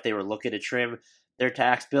bait on if they were looking to trim their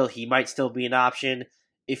tax bill. He might still be an option.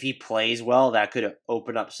 If he plays well, that could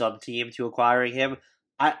open up some team to acquiring him.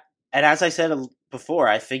 And as I said before,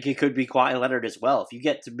 I think it could be Kawhi Leonard as well. If you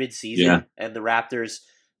get to midseason and the Raptors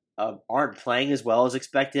aren't playing as well as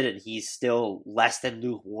expected and he's still less than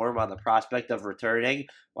lukewarm on the prospect of returning,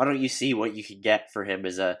 why don't you see what you can get for him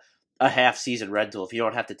as a half-season rental if you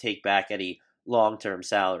don't have to take back any long-term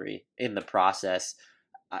salary in the process?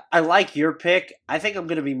 I like your pick. I think I'm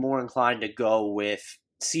going to be more inclined to go with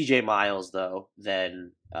CJ Miles, though,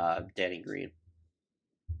 than Danny Green.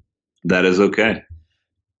 That is okay.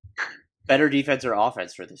 Better defense or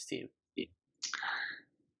offense for this team?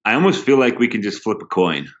 I almost feel like we can just flip a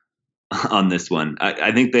coin on this one.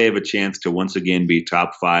 I think they have a chance to once again be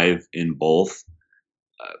top 5 in both.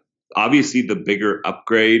 Obviously, the bigger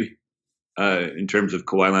upgrade in terms of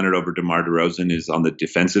Kawhi Leonard over DeMar DeRozan is on the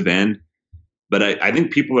defensive end. But I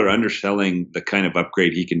think people are underselling the kind of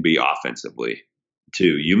upgrade he can be offensively,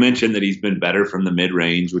 too. You mentioned that he's been better from the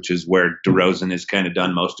mid-range, which is where DeRozan has kind of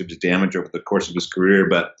done most of his damage over the course of his career.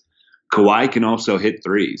 But Kawhi can also hit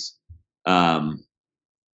threes and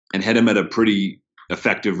hit them at a pretty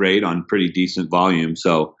effective rate on pretty decent volume.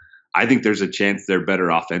 So I think there's a chance they're better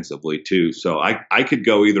offensively, too. So I could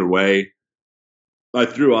go either way. I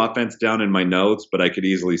threw offense down in my notes, but I could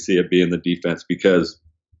easily see it being the defense because,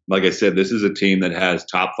 like I said, this is a team that has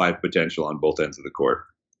top 5 potential on both ends of the court.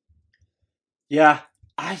 Yeah,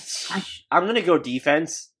 I'm going to go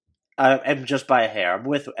defense, and just by a hair. I'm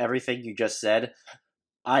with everything you just said.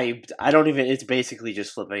 I don't even, it's basically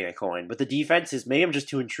just flipping a coin. But the defense is, maybe I'm just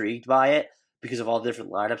too intrigued by it because of all the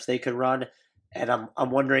different lineups they could run. And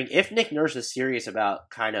I'm wondering if Nick Nurse is serious about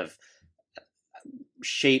kind of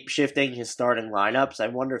shape-shifting his starting lineups. I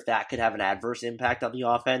wonder if that could have an adverse impact on the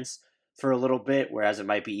offense for a little bit, whereas it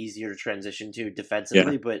might be easier to transition to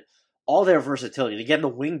defensively. Yeah. But all their versatility, and again, the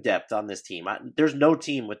wing depth on this team. There's no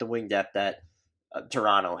team with the wing depth that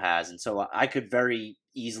Toronto has. And so I could very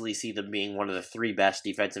easily see them being one of the 3 best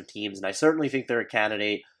defensive teams. And I certainly think they're a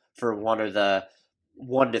candidate for one of the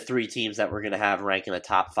 1 to 3 teams that we're going to have rank in the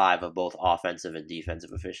top 5 of both offensive and defensive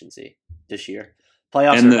efficiency this year.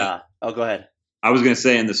 Playoffs and or not. Oh, go ahead. I was going to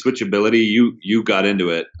say, in the switchability, you got into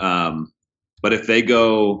it. But if they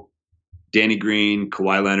go Danny Green,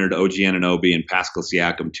 Kawhi Leonard, OG Anunoby, and Pascal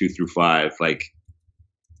Siakam 2 through 5, like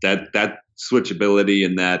that switchability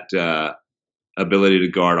and that ability to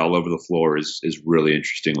guard all over the floor is really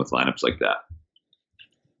interesting with lineups like that.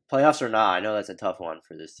 Playoffs or not, I know that's a tough one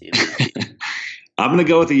for this team. I'm going to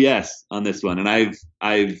go with a yes on this one, and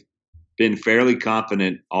I've been fairly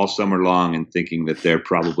confident all summer long in thinking that they're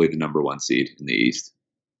probably the number one seed in the East.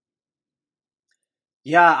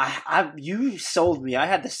 Yeah, you sold me. I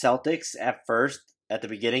had the Celtics at first at the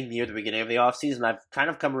beginning, near the beginning of the offseason. I've kind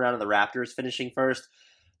of come around to the Raptors finishing first.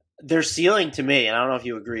 Their ceiling to me, and I don't know if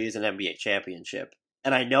you agree, is an NBA championship.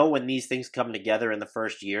 And I know when these things come together in the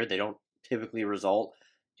first year, they don't typically result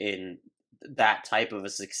in that type of a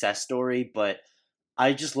success story. But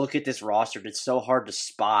I just look at this roster, and it's so hard to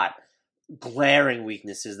spot glaring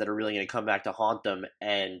weaknesses that are really going to come back to haunt them.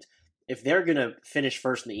 And if they're going to finish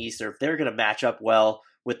first in the East, or if they're going to match up well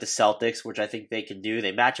with the Celtics, which I think they can do,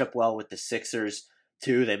 they match up well with the Sixers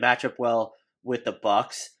too. They match up well with the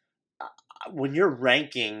Bucks. When you're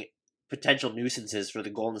ranking potential nuisances for the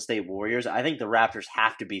Golden State Warriors, I think the Raptors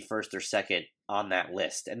have to be first or second on that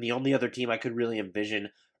list. And the only other team I could really envision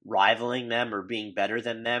rivaling them or being better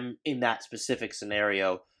than them in that specific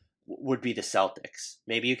scenario would be the Celtics.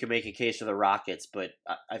 Maybe you can make a case for the Rockets, but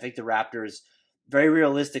I think the Raptors, very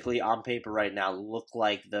realistically on paper right now, look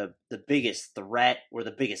like the biggest threat or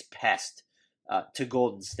the biggest pest to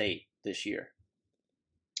Golden State this year.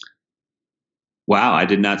 Wow, I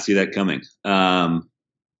did not see that coming.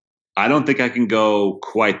 I don't think I can go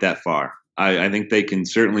quite that far. I think they can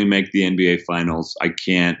certainly make the NBA Finals. I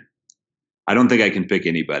don't think I can pick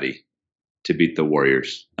anybody to beat the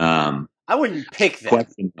Warriors. I wouldn't pick them.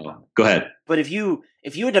 Question, go ahead. But if you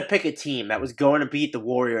had to pick a team that was going to beat the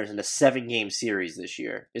Warriors in a 7-game series this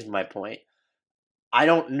year, is my point. I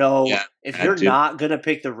don't know if you're not going to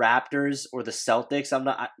pick the Raptors or the Celtics.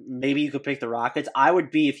 Maybe you could pick the Rockets. I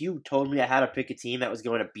would be, if you told me I had to pick a team that was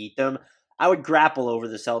going to beat them, I would grapple over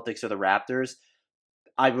the Celtics or the Raptors.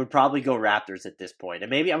 I would probably go Raptors at this point. And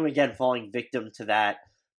maybe I'm again falling victim to that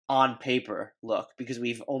on paper look, because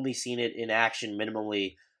we've only seen it in action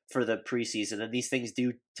minimally for the preseason, and these things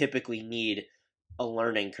do typically need a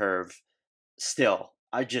learning curve still.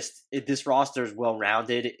 This roster is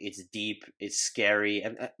well-rounded, it's deep, it's scary,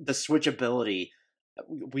 and the switchability,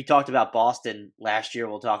 we talked about Boston last year,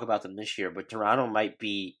 we'll talk about them this year, but Toronto might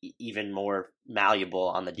be even more malleable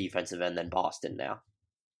on the defensive end than Boston now.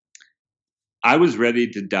 I was ready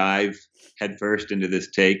to dive headfirst into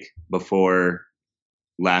this take before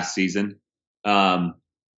last season. Fully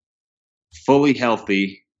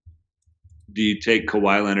healthy, do you take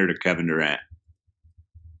Kawhi Leonard or Kevin Durant?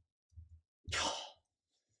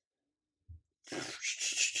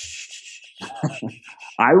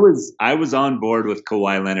 I was on board with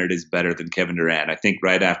Kawhi Leonard is better than Kevin Durant. I think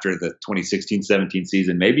right after the 2016-17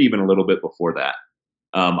 season, maybe even a little bit before that.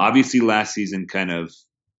 Obviously, last season kind of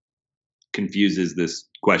confuses this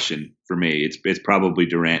question for me. It's probably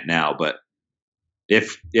Durant now, but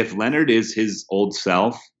if Leonard is his old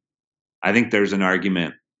self, I think there's an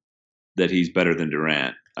argument that he's better than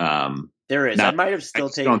Durant. There is. I might have still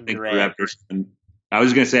taken Durant. I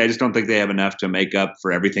was going to say, I just don't think they have enough to make up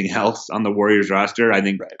for everything else on the Warriors roster. I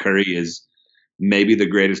think Curry is maybe the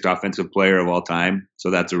greatest offensive player of all time. So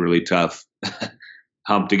that's a really tough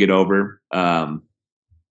hump to get over.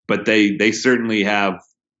 But they certainly have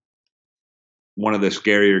one of the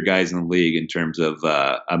scarier guys in the league in terms of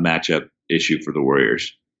a matchup issue for the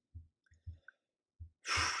Warriors.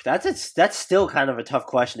 That's still kind of a tough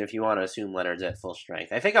question if you want to assume Leonard's at full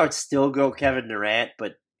strength. I think I would still go Kevin Durant,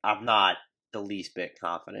 but I'm not the least bit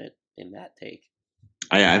confident in that take.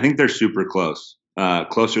 I think they're super close,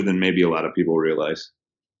 closer than maybe a lot of people realize.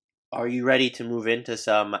 Are you ready to move into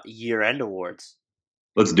some year-end awards?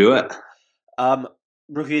 Let's do it.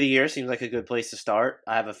 Rookie of the Year seems like a good place to start.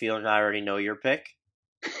 I have a feeling I already know your pick.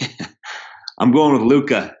 I'm going with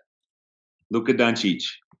Luka Doncic.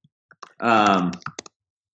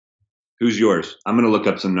 Who's yours? I'm going to look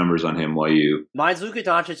up some numbers on him while you... Mine's Luka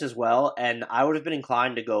Doncic as well, and I would have been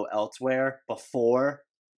inclined to go elsewhere before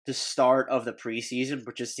the start of the preseason,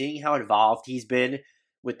 but just seeing how involved he's been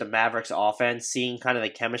with the Mavericks offense, seeing kind of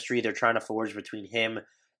the chemistry they're trying to forge between him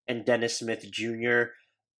and Dennis Smith Jr.,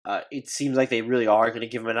 it seems like they really are going to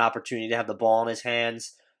give him an opportunity to have the ball in his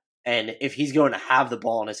hands, and if he's going to have the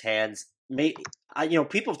ball in his hands, people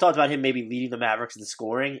have talked about him maybe leading the Mavericks in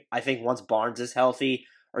scoring. I think once Barnes is healthy,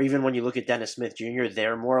 or even when you look at Dennis Smith Jr.,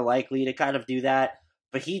 they're more likely to kind of do that.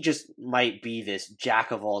 But he just might be this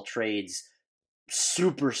jack-of-all-trades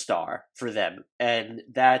superstar for them. And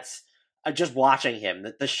that's just watching him.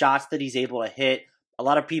 The shots that he's able to hit, a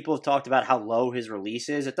lot of people have talked about how low his release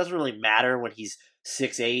is. It doesn't really matter when he's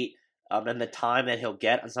 6'8", and the time that he'll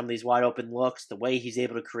get on some of these wide-open looks, the way he's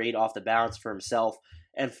able to create off the bounce for himself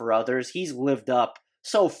and for others. He's lived up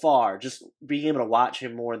so far, just being able to watch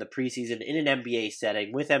him more in the preseason in an NBA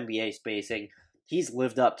setting with NBA spacing. He's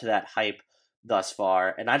lived up to that hype thus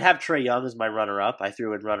far. And I'd have Trae Young as my runner-up. I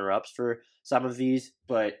threw in runner-ups for some of these,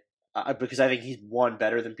 but because I think he's one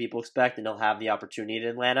better than people expect, and he'll have the opportunity in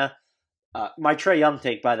Atlanta. My Trae Young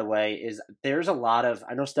take, by the way, is there's a lot of,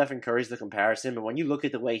 I know Stephen Curry's the comparison, but when you look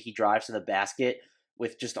at the way he drives to the basket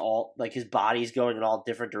with just all, like his body's going in all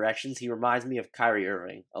different directions, he reminds me of Kyrie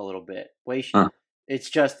Irving a little bit. It's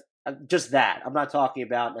just that. I'm not talking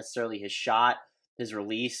about necessarily his shot, his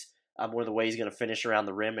release, or the way he's going to finish around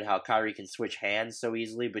the rim and how Kyrie can switch hands so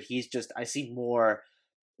easily, but he's just, I see more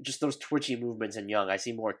just those twitchy movements in Young. I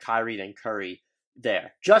see more Kyrie than Curry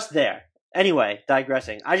there. Just there. Anyway,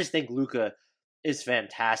 digressing. I just think Luka is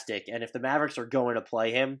fantastic, and if the Mavericks are going to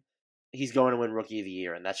play him, he's going to win Rookie of the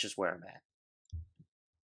Year, and that's just where I'm at.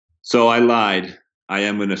 So I lied. I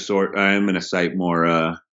am going to cite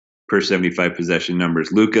more per 75 possession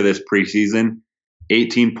numbers. Luka this preseason,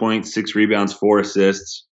 18 points, 6 rebounds, 4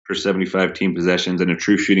 assists per 75 team possessions, and a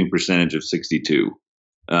true shooting percentage of 62.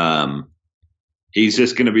 He's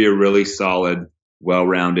just going to be a really solid,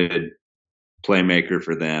 well-rounded playmaker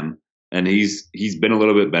for them. And he's been a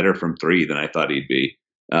little bit better from 3 than I thought he'd be.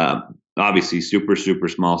 Obviously, super, super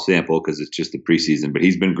small sample because it's just the preseason, but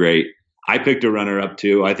he's been great. I picked a runner-up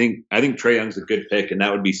too. I think Trae Young's a good pick, and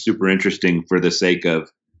that would be super interesting for the sake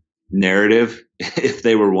of narrative if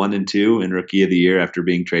they were 1 and 2 in Rookie of the Year after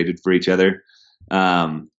being traded for each other.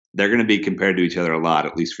 They're going to be compared to each other a lot,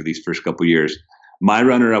 at least for these first couple years. My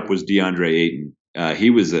runner-up was DeAndre Ayton. I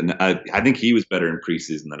think he was better in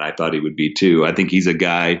preseason than I thought he would be too. I think he's a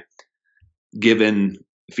guy, given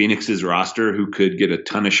Phoenix's roster, who could get a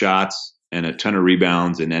ton of shots and a ton of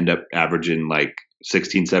rebounds and end up averaging like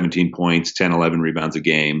 16, 17 points, 10, 11 rebounds a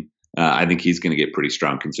game. I think he's going to get pretty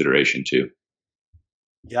strong consideration too.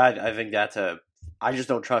 Yeah, I think I just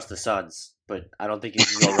don't trust the Suns, but I don't think you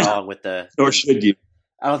can go wrong with the – Or should you?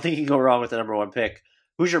 I don't think you can go wrong with the number 1 pick.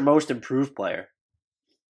 Who's your most improved player?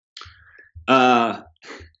 My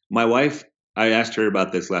wife, I asked her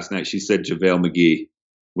about this last night. She said JaVale McGee,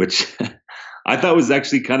 which I thought was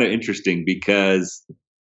actually kind of interesting because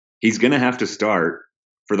he's going to have to start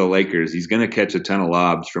for the Lakers. He's going to catch a ton of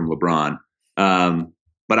lobs from LeBron.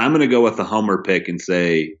 But I'm going to go with the homer pick and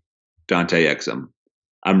say Dante Exum.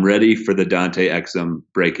 I'm ready for the Dante Exum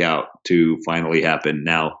breakout to finally happen.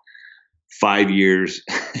 Now, 5 years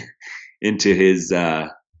into his time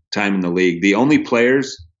in the league, the only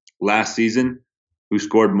players last season who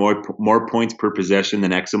scored more points per possession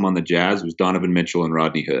than Exum on the Jazz was Donovan Mitchell and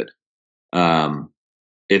Rodney Hood.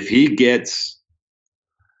 If he gets,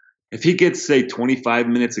 say, 25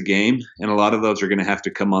 minutes a game, and a lot of those are going to have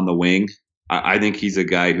to come on the wing, I think he's a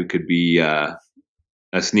guy who could be a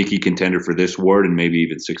sneaky contender for this award and maybe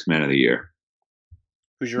even 6th man of the year.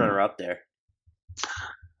 Who's your runner-up there?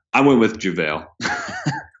 I went with JaVale.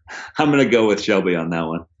 I'm going to go with Shelby on that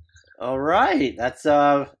one. All right.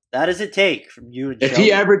 That is a take from you and If Shelby.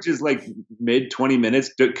 he averages like mid 20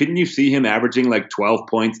 minutes, couldn't you see him averaging like 12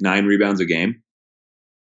 points, 9 rebounds a game?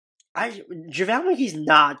 JaVale McGee's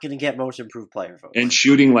not going to get most improved player votes. And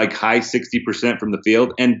shooting like high 60% from the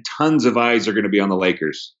field, and tons of eyes are going to be on the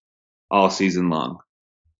Lakers all season long.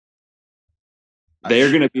 They are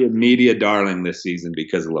going to be a media darling this season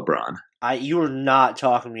because of LeBron. You are not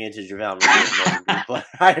talking me into JaVale McGee, but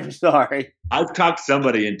I'm sorry. I've talked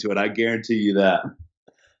somebody into it. I guarantee you that.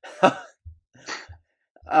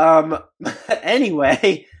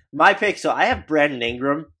 Anyway, my pick. So I have Brandon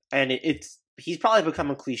Ingram, and he's probably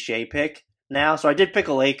become a cliche pick now. So I did pick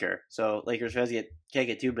a Laker. So Lakers fans can't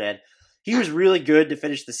get too mad. He was really good to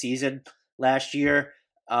finish the season last year.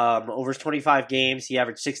 Over his 25 games, he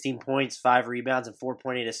averaged 16 points, 5 rebounds, and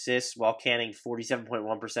 4.8 assists while canning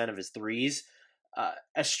 47.1% of his threes.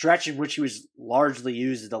 A stretch in which he was largely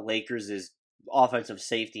used as the Lakers' offensive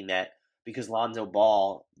safety net because Lonzo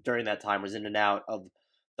Ball during that time was in and out of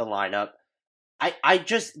the lineup.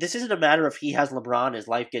 This isn't a matter of he has LeBron, his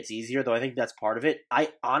life gets easier, though I think that's part of it.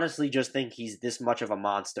 I honestly just think he's this much of a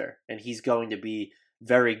monster, and he's going to be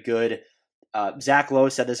very good. Zach Lowe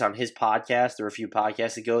said this on his podcast or a few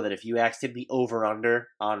podcasts ago that if you asked him the over-under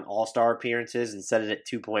on All-Star appearances and set it at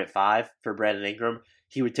 2.5 for Brandon Ingram,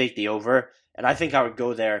 he would take the over, and I think I would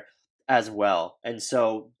go there as well. And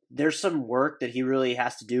so there's some work that he really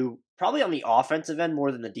has to do, probably on the offensive end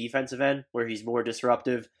more than the defensive end, where he's more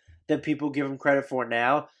disruptive than people give him credit for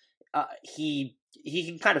now. He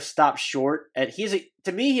can kind of stop short, and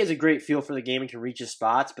to me he has a great feel for the game and can reach his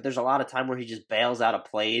spots, but there's a lot of time where he just bails out of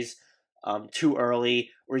plays. too early,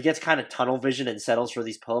 or he gets kind of tunnel vision and settles for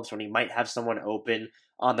these pull-ups when he might have someone open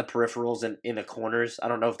on the peripherals and in the corners. I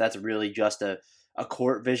don't know if that's really just a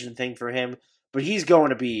court vision thing for him, but he's going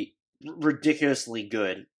to be ridiculously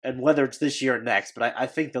good, and whether it's this year or next, but I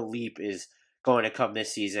think the leap is going to come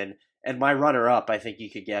this season. And my runner-up, I think you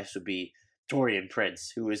could guess, would be Taurean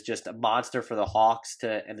Prince, who was just a monster for the Hawks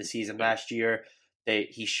to end the season last year.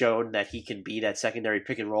 He showed that he can be that secondary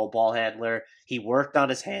pick-and-roll ball handler. He worked on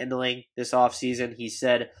his handling this offseason, he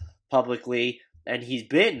said publicly, and he's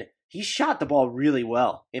shot the ball really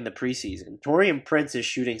well in the preseason. Taurean Prince's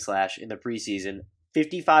shooting slash in the preseason,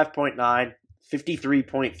 55.9,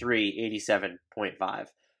 53.3, 87.5.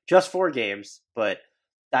 Just 4 games, but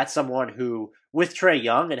that's someone who, with Trae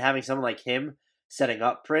Young and having someone like him setting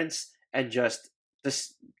up Prince, and just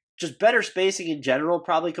better spacing in general,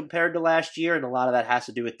 probably compared to last year, and a lot of that has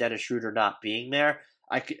to do with Dennis Schroeder not being there.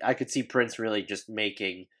 I could see Prince really just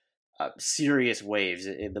making serious waves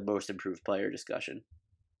in the most improved player discussion.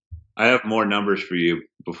 I have more numbers for you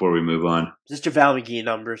before we move on. Just JaVale McGee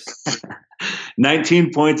numbers.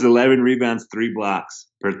 19 points, 11 rebounds, 3 blocks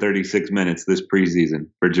per 36 minutes this preseason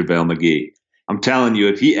for JaVale McGee. I'm telling you,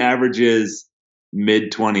 if he averages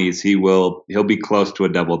mid-20s, he'll be close to a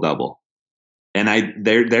double-double. And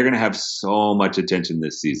they're going to have so much attention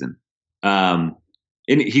this season. And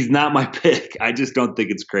he's not my pick. I just don't think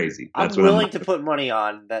it's crazy. I'm willing to put money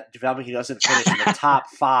on that JaVale McGee doesn't finish in the top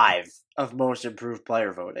 5 of most improved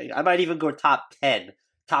player voting. I might even go top 10,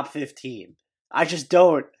 top 15. I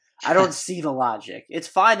don't see the logic. It's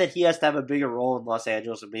fine that he has to have a bigger role in Los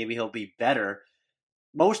Angeles and maybe he'll be better.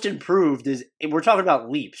 Most improved we're talking about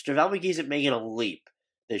leaps. JaVale McGee isn't making a leap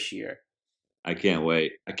this year. I can't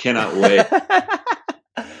wait. I cannot wait.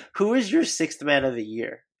 Who is your 6th man of the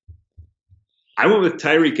year? I went with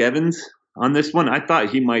Tyreke Evans on this one. I thought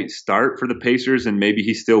he might start for the Pacers, and maybe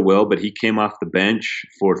he still will, but he came off the bench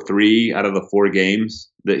for 3 out of the 4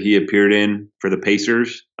 games that he appeared in for the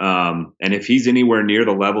Pacers. And if he's anywhere near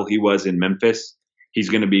the level he was in Memphis, he's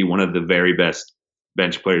going to be one of the very best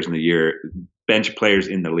bench players in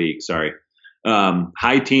the league. Sorry.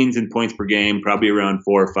 High teens in points per game, probably around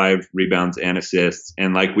 4 or 5 rebounds and assists.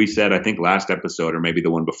 And like we said, I think last episode or maybe the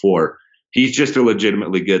one before, he's just a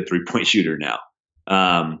legitimately good 3-point shooter now.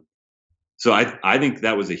 So I think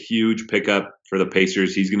that was a huge pickup for the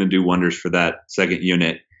Pacers. He's going to do wonders for that second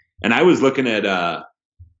unit. And I was looking at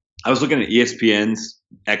ESPN's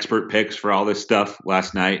expert picks for all this stuff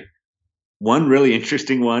last night. One really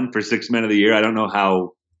interesting one for 6th man of the year. I don't know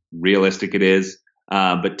how realistic it is.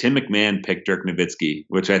 But Tim McMahon picked Dirk Nowitzki,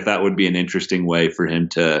 which I thought would be an interesting way for him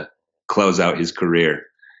to close out his career.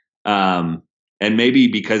 And maybe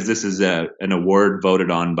because this is an award voted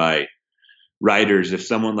on by writers, if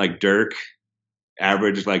someone like Dirk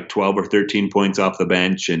averaged like 12 or 13 points off the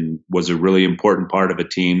bench and was a really important part of a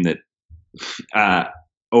team that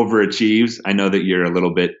overachieves, I know that you're a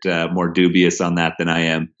little bit more dubious on that than I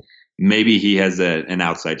am. Maybe he has an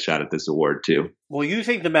outside shot at this award too. Well, you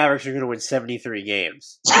think the Mavericks are going to win 73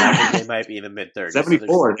 games. I think they might be in the mid-30s.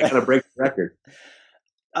 74. So they got to break the record.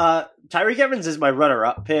 Tyreke Evans is my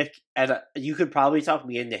runner-up pick, and you could probably talk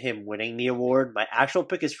me into him winning the award. My actual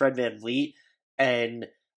pick is Fred VanVleet, and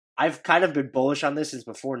I've kind of been bullish on this since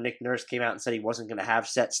before Nick Nurse came out and said he wasn't going to have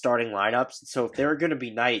set starting lineups. So if there are going to be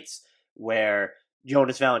nights where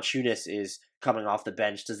Jonas Valanciunas is coming off the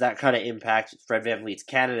bench, does that kind of impact Fred VanVleet's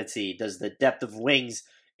candidacy? Does the depth of wings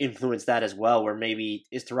influence that as well, where maybe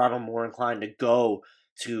is Toronto more inclined to go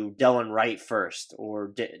to Delon Wright first,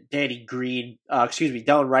 or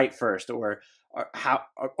Delon Wright first, or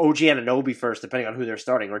OG Anunoby first, depending on who they're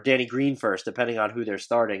starting, or Danny Green first, depending on who they're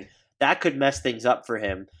starting? That could mess things up for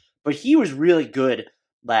him. But he was really good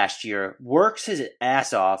last year, works his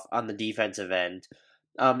ass off on the defensive end.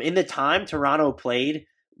 In the time Toronto played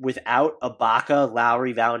without Ibaka,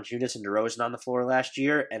 Lowry, Valanciunas, and DeRozan on the floor last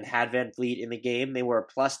year and had VanVleet in the game, they were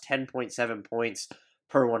plus 10.7 points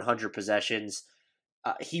per 100 possessions.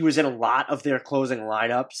 He was in a lot of their closing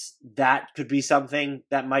lineups. That could be something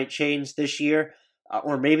that might change this year.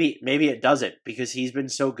 Or maybe it doesn't, because he's been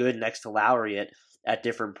so good next to Lowry at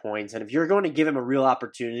different points. And if you're going to give him a real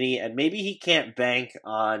opportunity, and maybe he can't bank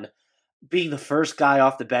on being the first guy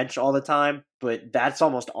off the bench all the time, but that's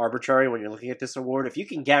almost arbitrary when you're looking at this award. If you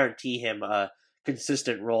can guarantee him a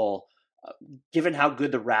consistent role, given how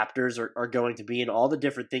good the Raptors are going to be and all the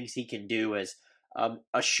different things he can do as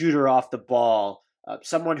a shooter off the ball,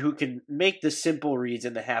 someone who can make the simple reads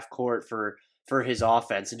in the half court for his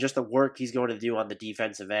offense, and just the work he's going to do on the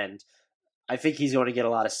defensive end, I think he's going to get a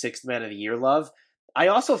lot of 6th man of the year love. I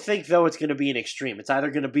also think, though, it's going to be an extreme. It's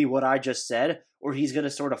either going to be what I just said, or he's going to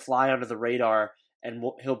sort of fly under the radar, and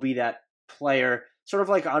he'll be that player, sort of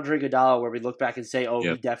like Andre Iguodala, where we look back and say, oh,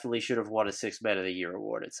 Yep. he definitely should have won a Sixth Man of the Year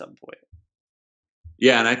award at some point.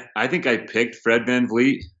 Yeah, and I think I picked Fred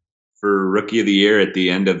VanVleet for Rookie of the Year at the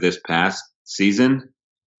end of this past season.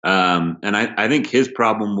 And I think his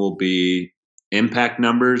problem will be impact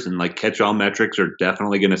numbers, and like catch-all metrics are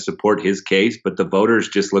definitely going to support his case, but the voters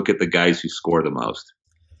just look at the guys who score the most.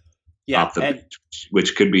 Yeah, off the bench,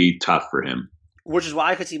 which could be tough for him. Which is why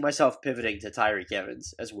I could see myself pivoting to Tyreek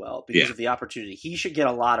Evans as well, because of the opportunity. He should get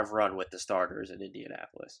a lot of run with the starters in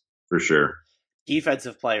Indianapolis. For sure.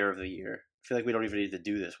 Defensive Player of the Year. I feel like we don't even need to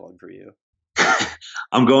do this one for you.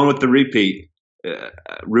 I'm going with the repeat.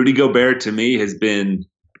 Rudy Gobert, to me, has been,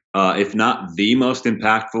 if not the most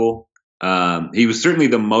impactful, he was certainly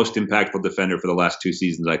the most impactful defender for the last 2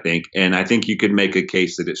 seasons, I think. And I think you could make a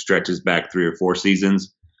case that it stretches back 3 or 4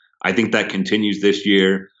 seasons. I think that continues this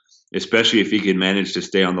year, especially if he can manage to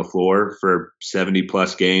stay on the floor for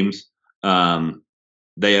 70-plus games.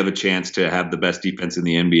 They have a chance to have the best defense in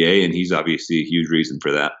the NBA, and he's obviously a huge reason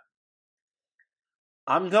for that.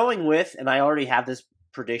 I'm going with, and I already have this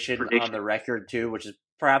prediction on the record too, which is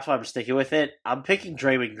perhaps why I'm sticking with it. I'm picking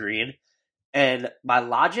Draymond Green, and my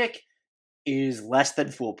logic is less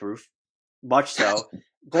than foolproof, much so.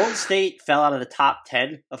 Golden State fell out of the top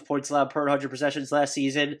 10 of points allowed per 100 possessions last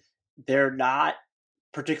season. They're not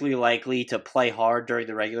particularly likely to play hard during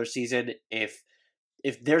the regular season if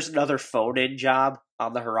there's another phone-in job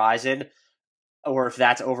on the horizon, or if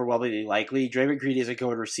that's overwhelmingly likely. Draymond Green isn't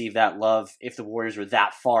going to receive that love if the Warriors are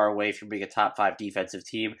that far away from being a top 5 defensive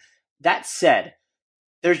team. That said,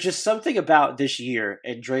 there's just something about this year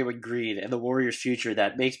and Draymond Green and the Warriors' future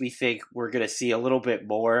that makes me think we're going to see a little bit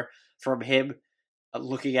more from him.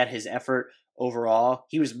 Looking at his effort overall,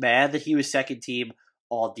 he was mad that he was second team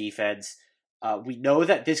all defense. We know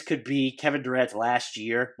that this could be Kevin Durant's last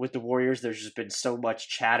year with the Warriors. There's just been so much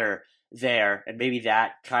chatter there, and maybe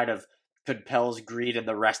that kind of compels Green and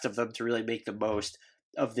the rest of them to really make the most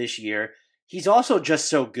of this year. He's also just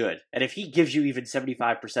so good, and if he gives you even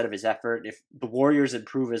 75% of his effort, if the Warriors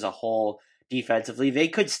improve as a whole defensively, they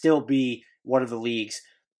could still be one of the league's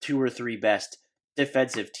 2 or 3 best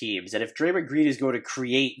defensive teams. And if Draymond Green is going to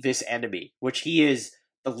create this enemy, which he is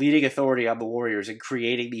the leading authority on the Warriors in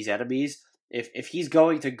creating these enemies, if he's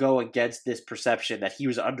going to go against this perception that he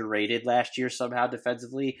was underrated last year somehow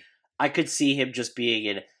defensively, I could see him just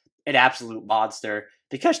being an absolute monster.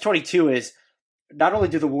 The catch-22 is, not only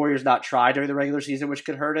do the Warriors not try during the regular season, which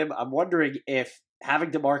could hurt him, I'm wondering if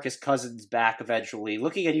having DeMarcus Cousins back eventually,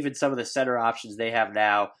 looking at even some of the center options they have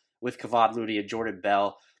now with Kevon Looney and Jordan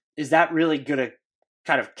Bell, is that really going to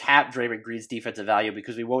kind of cap Draymond Green's defensive value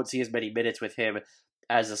because we won't see as many minutes with him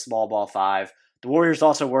as a small ball 5. The Warriors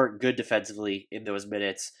also weren't good defensively in those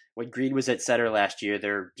minutes. When Green was at center last year,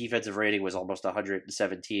 their defensive rating was almost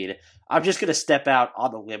 117. I'm just going to step out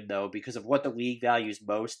on the limb, though, because of what the league values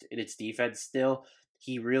most in its defense still.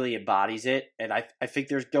 He really embodies it, and I think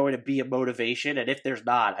there's going to be a motivation, and if there's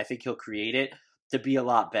not, I think he'll create it to be a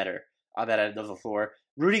lot better on that end of the floor.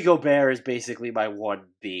 Rudy Gobert is basically my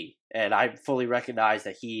 1B, and I fully recognize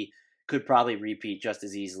that he could probably repeat just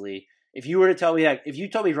as easily. If you were to tell me that, if you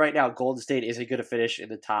told me right now Golden State isn't going to finish in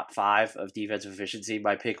the top 5 of defensive efficiency,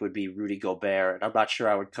 my pick would be Rudy Gobert, and I'm not sure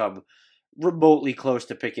I would come remotely close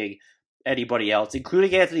to picking anybody else,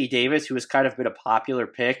 including Anthony Davis, who has kind of been a popular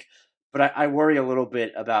pick, but I worry a little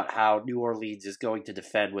bit about how New Orleans is going to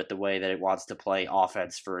defend with the way that it wants to play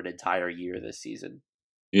offense for an entire year this season.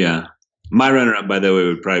 Yeah. My runner-up, by the way,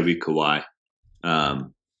 would probably be Kawhi,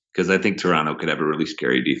 because I think Toronto could have a really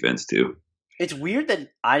scary defense too. It's weird that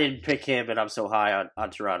I didn't pick him and I'm so high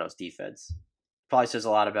on Toronto's defense. Probably says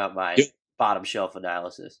a lot about my bottom shelf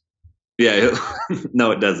analysis. Yeah,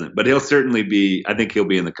 no, it doesn't. But he'll certainly be, I think he'll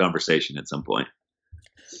be in the conversation at some point.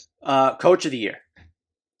 Coach of the year.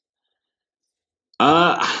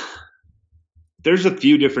 There's a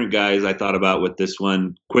few different guys I thought about with this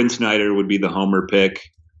one. Quinn Snyder would be the homer pick.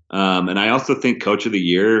 And I also think coach of the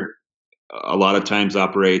year a lot of times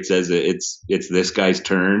operates as it's this guy's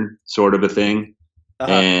turn sort of a thing.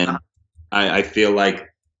 Uh-huh. And I feel like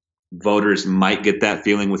voters might get that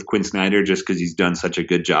feeling with Quinn Snyder just because he's done such a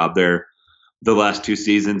good job there the last 2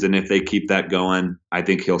 seasons. And if they keep that going, I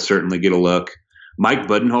think he'll certainly get a look. Mike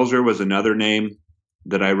Budenholzer was another name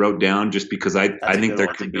that I wrote down just because I think there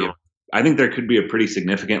could be a pretty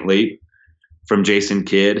significant leap from Jason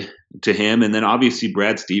Kidd to him. And then obviously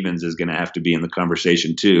Brad Stevens is going to have to be in the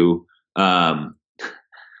conversation too.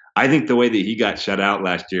 I think the way that he got shut out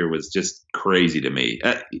last year was just crazy to me.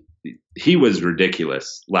 He was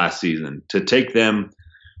ridiculous last season to take them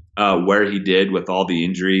where he did with all the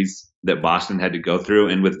injuries that Boston had to go through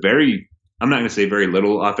and with very I'm not going to say very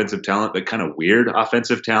little offensive talent, but kind of weird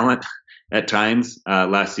offensive talent at times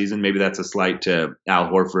last season. Maybe that's a slight to Al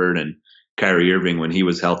Horford and Kyrie Irving when he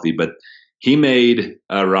was healthy, but he made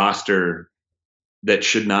a roster that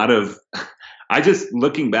should not have. I just,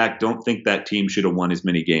 looking back, don't think that team should have won as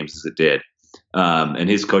many games as it did. And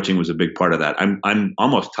his coaching was a big part of that. I'm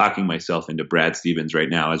almost talking myself into Brad Stevens right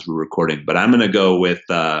now as we're recording, but I'm going to go with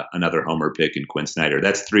another homer pick in Quinn Snyder.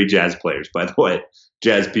 That's 3 Jazz players, by the way,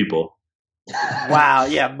 Jazz people. Wow,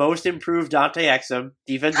 yeah, most improved Dante Exum,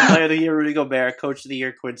 defensive player of the year Rudy Gobert, coach of the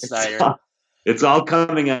year Quinn Snyder. It's all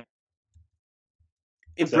coming out.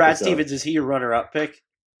 If Brad Stevens, is he your runner-up pick?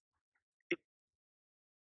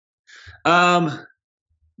 Call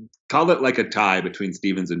it like a tie between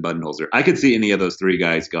Stevens and Budenholzer. I could see any of those 3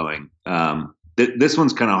 guys going. This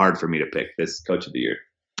one's kind of hard for me to pick, this coach of the year.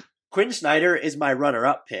 Quinn Snyder is my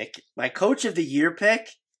runner-up pick. My coach of the year pick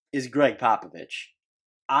is Greg Popovich.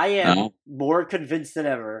 I am more convinced than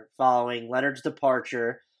ever following Leonard's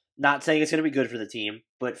departure, not saying it's going to be good for the team,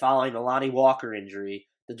 but following the Lonnie Walker injury,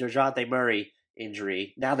 the DeJounte Murray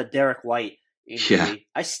injury, now the Derek White injury. Yeah.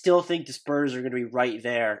 I still think the Spurs are going to be right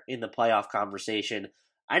there in the playoff conversation.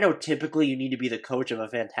 I know typically you need to be the coach of a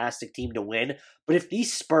fantastic team to win, but if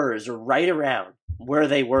these Spurs are right around where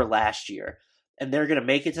they were last year, and they're going to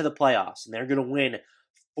make it to the playoffs, and they're going to win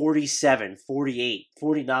 47, 48,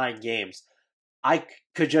 49 games, I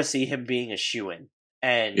could just see him being a shoo-in.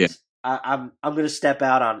 And yeah. I'm going to step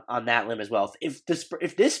out on that limb as well. If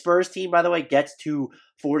this Spurs team, by the way, gets to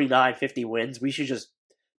 49, 50 wins, we should just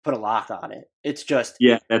put a lock on it. It's just...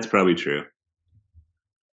 Yeah, that's probably true.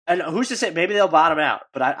 And who's to say, maybe they'll bottom out,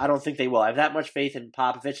 but I don't think they will. I have that much faith in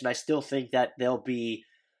Popovich, and I still think that they'll be...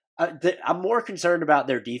 I'm more concerned about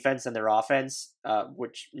their defense than their offense,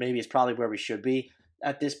 which maybe is probably where we should be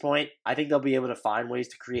at this point. I think they'll be able to find ways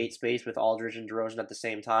to create space with Aldridge and DeRozan at the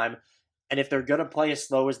same time. And if they're going to play as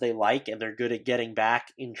slow as they like and they're good at getting back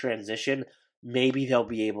in transition, maybe they'll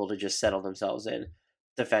be able to just settle themselves in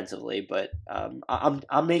defensively. But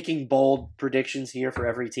I'm making bold predictions here for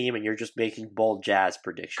every team, and you're just making bold Jazz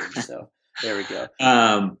predictions. So there we go.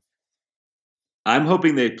 I'm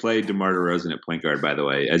hoping they play DeMar DeRozan at point guard, by the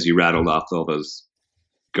way, as you rattled off all those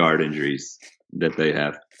guard injuries that they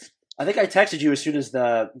have. I think I texted you as soon as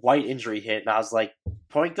the White injury hit, and I was like,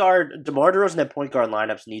 point guard, DeMar DeRozan and point guard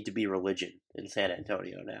lineups need to be religion in San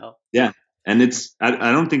Antonio now. Yeah, and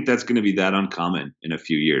I don't think that's going to be that uncommon in a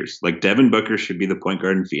few years. Like, Devin Booker should be the point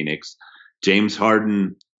guard in Phoenix. James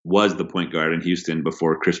Harden was the point guard in Houston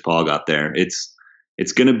before Chris Paul got there. It's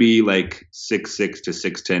going to be like 6'6" to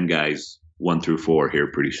 6'10" guys 1 through 4 here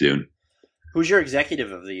pretty soon. Who's your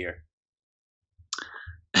executive of the year?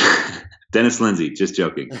 Dennis Lindsey, just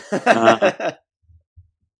joking. I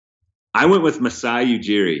went with Masai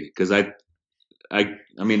Ujiri because I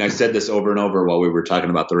said this over and over while we were talking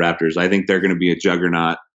about the Raptors. I think they're going to be a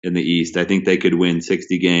juggernaut in the East. I think they could win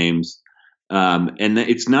 60 games. And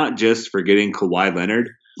it's not just for getting Kawhi Leonard.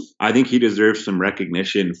 I think he deserves some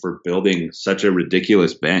recognition for building such a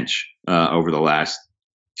ridiculous bench over the last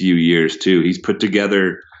few years too. He's put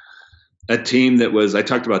together a team that was, I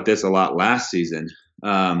talked about this a lot last season.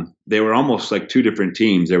 They were almost like 2 different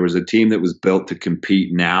teams. There was a team that was built to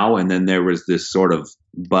compete now, and then there was this sort of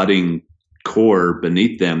budding core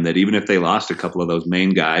beneath them that even if they lost a couple of those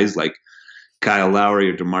main guys like Kyle Lowry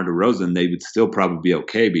or DeMar DeRozan, they would still probably be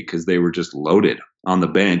okay because they were just loaded on the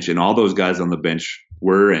bench, and all those guys on the bench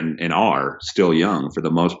were and are still young for the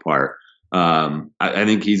most part. I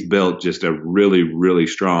think he's built just a really, really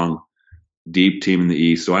strong, deep team in the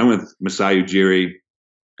East. So I went with Masai Ujiri.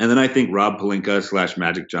 And then I think Rob Pelinka /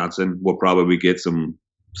 Magic Johnson will probably get some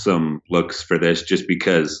looks for this just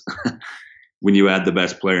because when you add the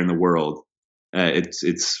best player in the world,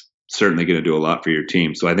 it's certainly going to do a lot for your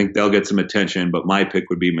team. So I think they'll get some attention, but my pick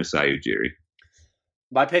would be Masai Ujiri.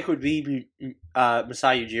 My pick would be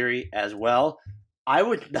Masai Ujiri as well.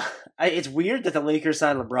 It's weird that the Lakers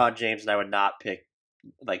signed LeBron James and I would not pick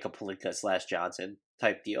like a Pelinka / Johnson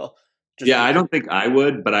type deal. I don't think I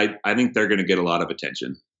would, but I think they're going to get a lot of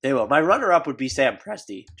attention. They will. My runner-up would be Sam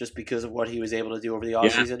Presti, just because of what he was able to do over the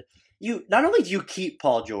offseason. Yeah. Not only do you keep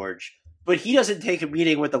Paul George, but he doesn't take a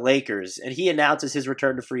meeting with the Lakers, and he announces his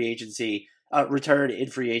return in free agency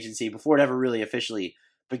before it ever really officially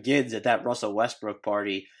begins at that Russell Westbrook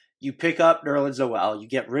party. You pick up Nerlens Noel, you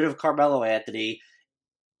get rid of Carmelo Anthony,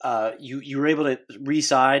 you were able to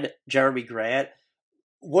re-sign Jeremy Grant.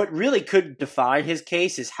 What really could define his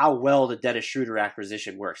case is how well the Dennis Schroeder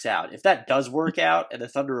acquisition works out. If that does work out and the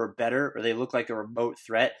Thunder are better or they look like a remote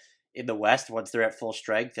threat in the West once they're at full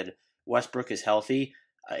strength and Westbrook is healthy,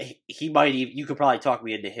 you could probably talk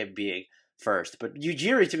me into him being first. But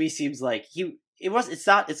Ujiri to me seems like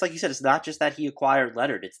it's like you said, it's not just that he acquired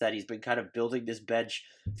Leonard, it's that he's been kind of building this bench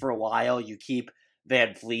for a while. You keep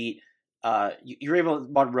Van Fleet. You're able,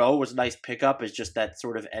 Monroe was a nice pickup as just that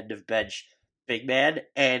sort of end of bench big man.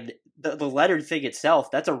 And the Leonard thing itself,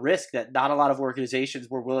 that's a risk that not a lot of organizations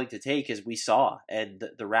were willing to take, as we saw. And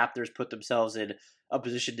the Raptors put themselves in a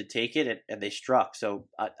position to take it, and they struck. So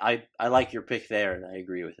I like your pick there, and I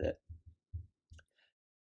agree with it.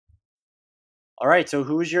 All right, so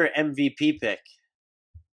who's your MVP pick?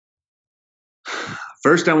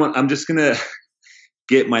 First, I'm just gonna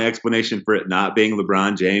get my explanation for it not being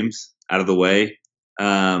LeBron James out of the way.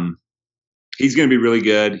 He's going to be really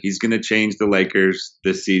good. He's going to change the Lakers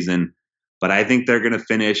this season, but I think they're going to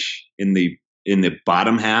finish in the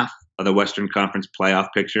bottom half of the Western Conference playoff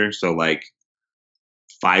picture. So like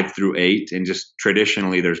 5 through 8, and just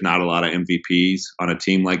traditionally, there's not a lot of MVPs on a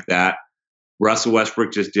team like that. Russell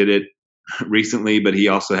Westbrook just did it recently, but he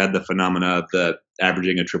also had the phenomena of the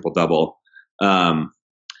averaging a triple-double.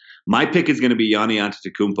 My pick is going to be Giannis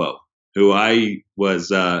Antetokounmpo, who I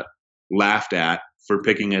was laughed at for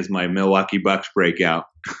picking as my Milwaukee Bucks breakout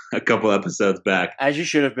a couple episodes back. As you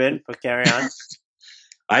should have been, but carry on.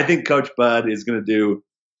 I think Coach Bud is going to do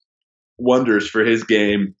wonders for his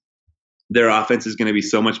game. Their offense is going to be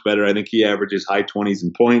so much better. I think he averages high 20s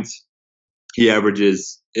in points. He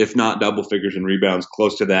averages, if not double figures in rebounds,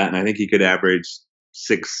 close to that. And I think he could average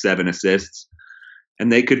 6-7 assists.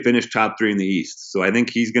 And they could finish top 3 in the East. So I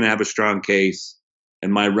think he's going to have a strong case.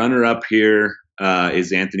 And my runner-up here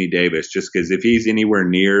is Anthony Davis, just because if he's anywhere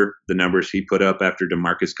near the numbers he put up after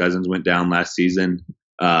DeMarcus Cousins went down last season,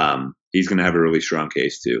 he's going to have a really strong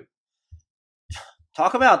case too.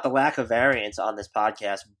 Talk about the lack of variance on this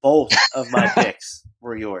podcast. Both of my picks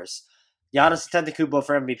were yours. Giannis Antetokounmpo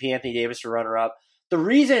for MVP, Anthony Davis for runner-up. The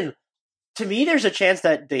reason, to me, there's a chance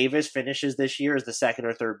that Davis finishes this year as the second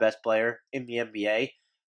or third best player in the NBA.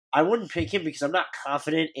 I wouldn't pick him because I'm not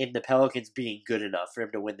confident in the Pelicans being good enough for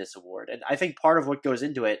him to win this award. And I think part of what goes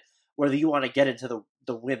into it, whether you want to get into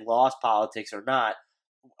the win-loss politics or not,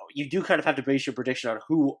 you do kind of have to base your prediction on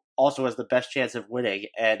who also has the best chance of winning.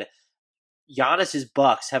 And Giannis's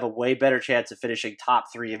Bucks have a way better chance of finishing top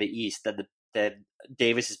 3 in the East than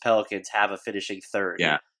Davis's Pelicans have of finishing third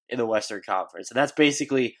in the Western Conference. And that's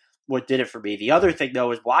basically what did it for me. The other thing,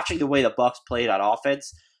 though, is watching the way the Bucks played on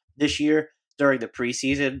offense this year during the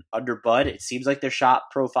preseason under Bud. It seems like their shot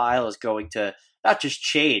profile is going to not just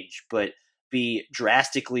change, but be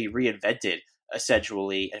drastically reinvented,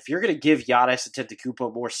 essentially. And if you're going to give Giannis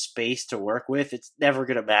Antetokounmpo more space to work with, it's never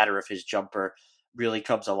going to matter if his jumper really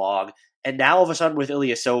comes along. And now, all of a sudden, with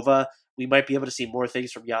Ilyasova, we might be able to see more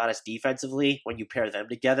things from Giannis defensively when you pair them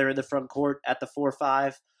together in the front court at the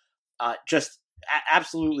 4-5.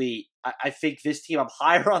 Absolutely, I think this team, I'm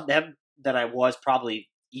higher on them than I was probably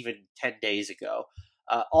even 10 days ago.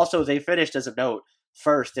 Also, they finished, as a note,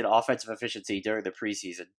 first in offensive efficiency during the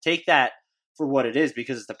preseason. Take that for what it is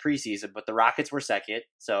because it's the preseason, but the Rockets were second,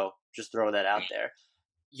 so just throw that out there.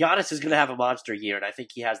 Giannis is going to have a monster year, and I think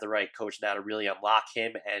he has the right coach now to really unlock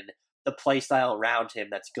him and the play style around him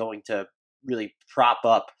that's going to really prop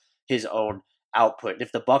up his own output. And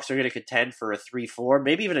if the Bucks are going to contend for a 3-4,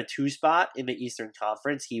 maybe even a 2 spot in the Eastern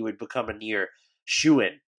Conference, he would become a near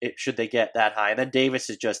shoo-in should they get that high. And then Davis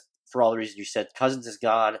is just, for all the reasons you said, Cousins is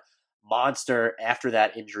gone, monster after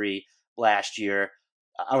that injury last year.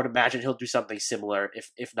 I would imagine he'll do something similar,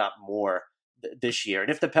 if not more, this year. And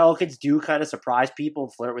if the Pelicans do kind of surprise people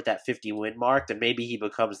and flirt with that 50-win mark, then maybe he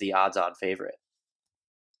becomes the odds-on favorite.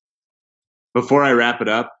 Before I wrap it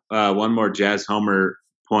up, one more Jazz Homer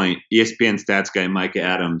point. ESPN stats guy Micah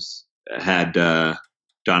Adams had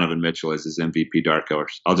Donovan Mitchell as his MVP dark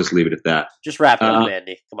horse. I'll just leave it at that. Just wrap it up,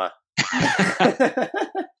 Andy. Come on.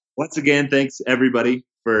 Once again, thanks everybody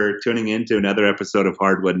for tuning in to another episode of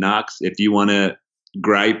Hardwood Knocks. If you want to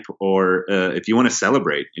gripe or if you want to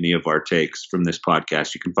celebrate any of our takes from this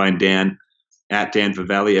podcast, you can find Dan at Dan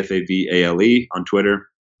Favale, Favale on Twitter.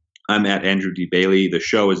 I'm at Andrew D. Bailey. The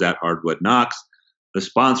show is at Hardwood Knocks. The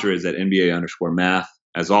sponsor is at NBA_math.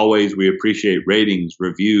 As always, we appreciate ratings,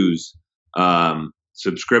 reviews,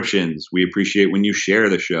 subscriptions. We appreciate when you share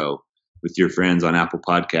the show with your friends on Apple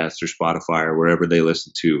Podcasts or Spotify or wherever they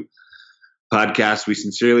listen to podcasts. We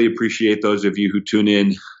sincerely appreciate those of you who tune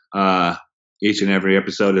in each and every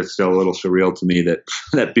episode. It's still a little surreal to me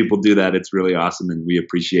that people do that. It's really awesome, and we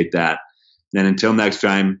appreciate that. And until next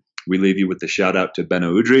time, we leave you with the shout out to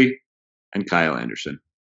Beno Udrih and Kyle Anderson.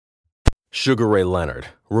 Sugar Ray Leonard,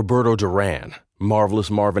 Roberto Duran,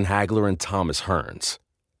 Marvelous Marvin Hagler, and Thomas Hearns.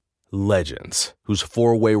 Legends, whose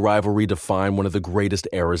four-way rivalry defined one of the greatest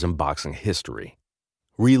eras in boxing history.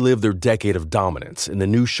 Relive their decade of dominance in the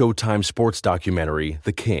new Showtime sports documentary,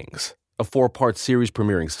 The Kings, a 4-part series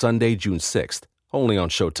premiering Sunday, June 6th, only on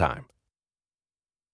Showtime.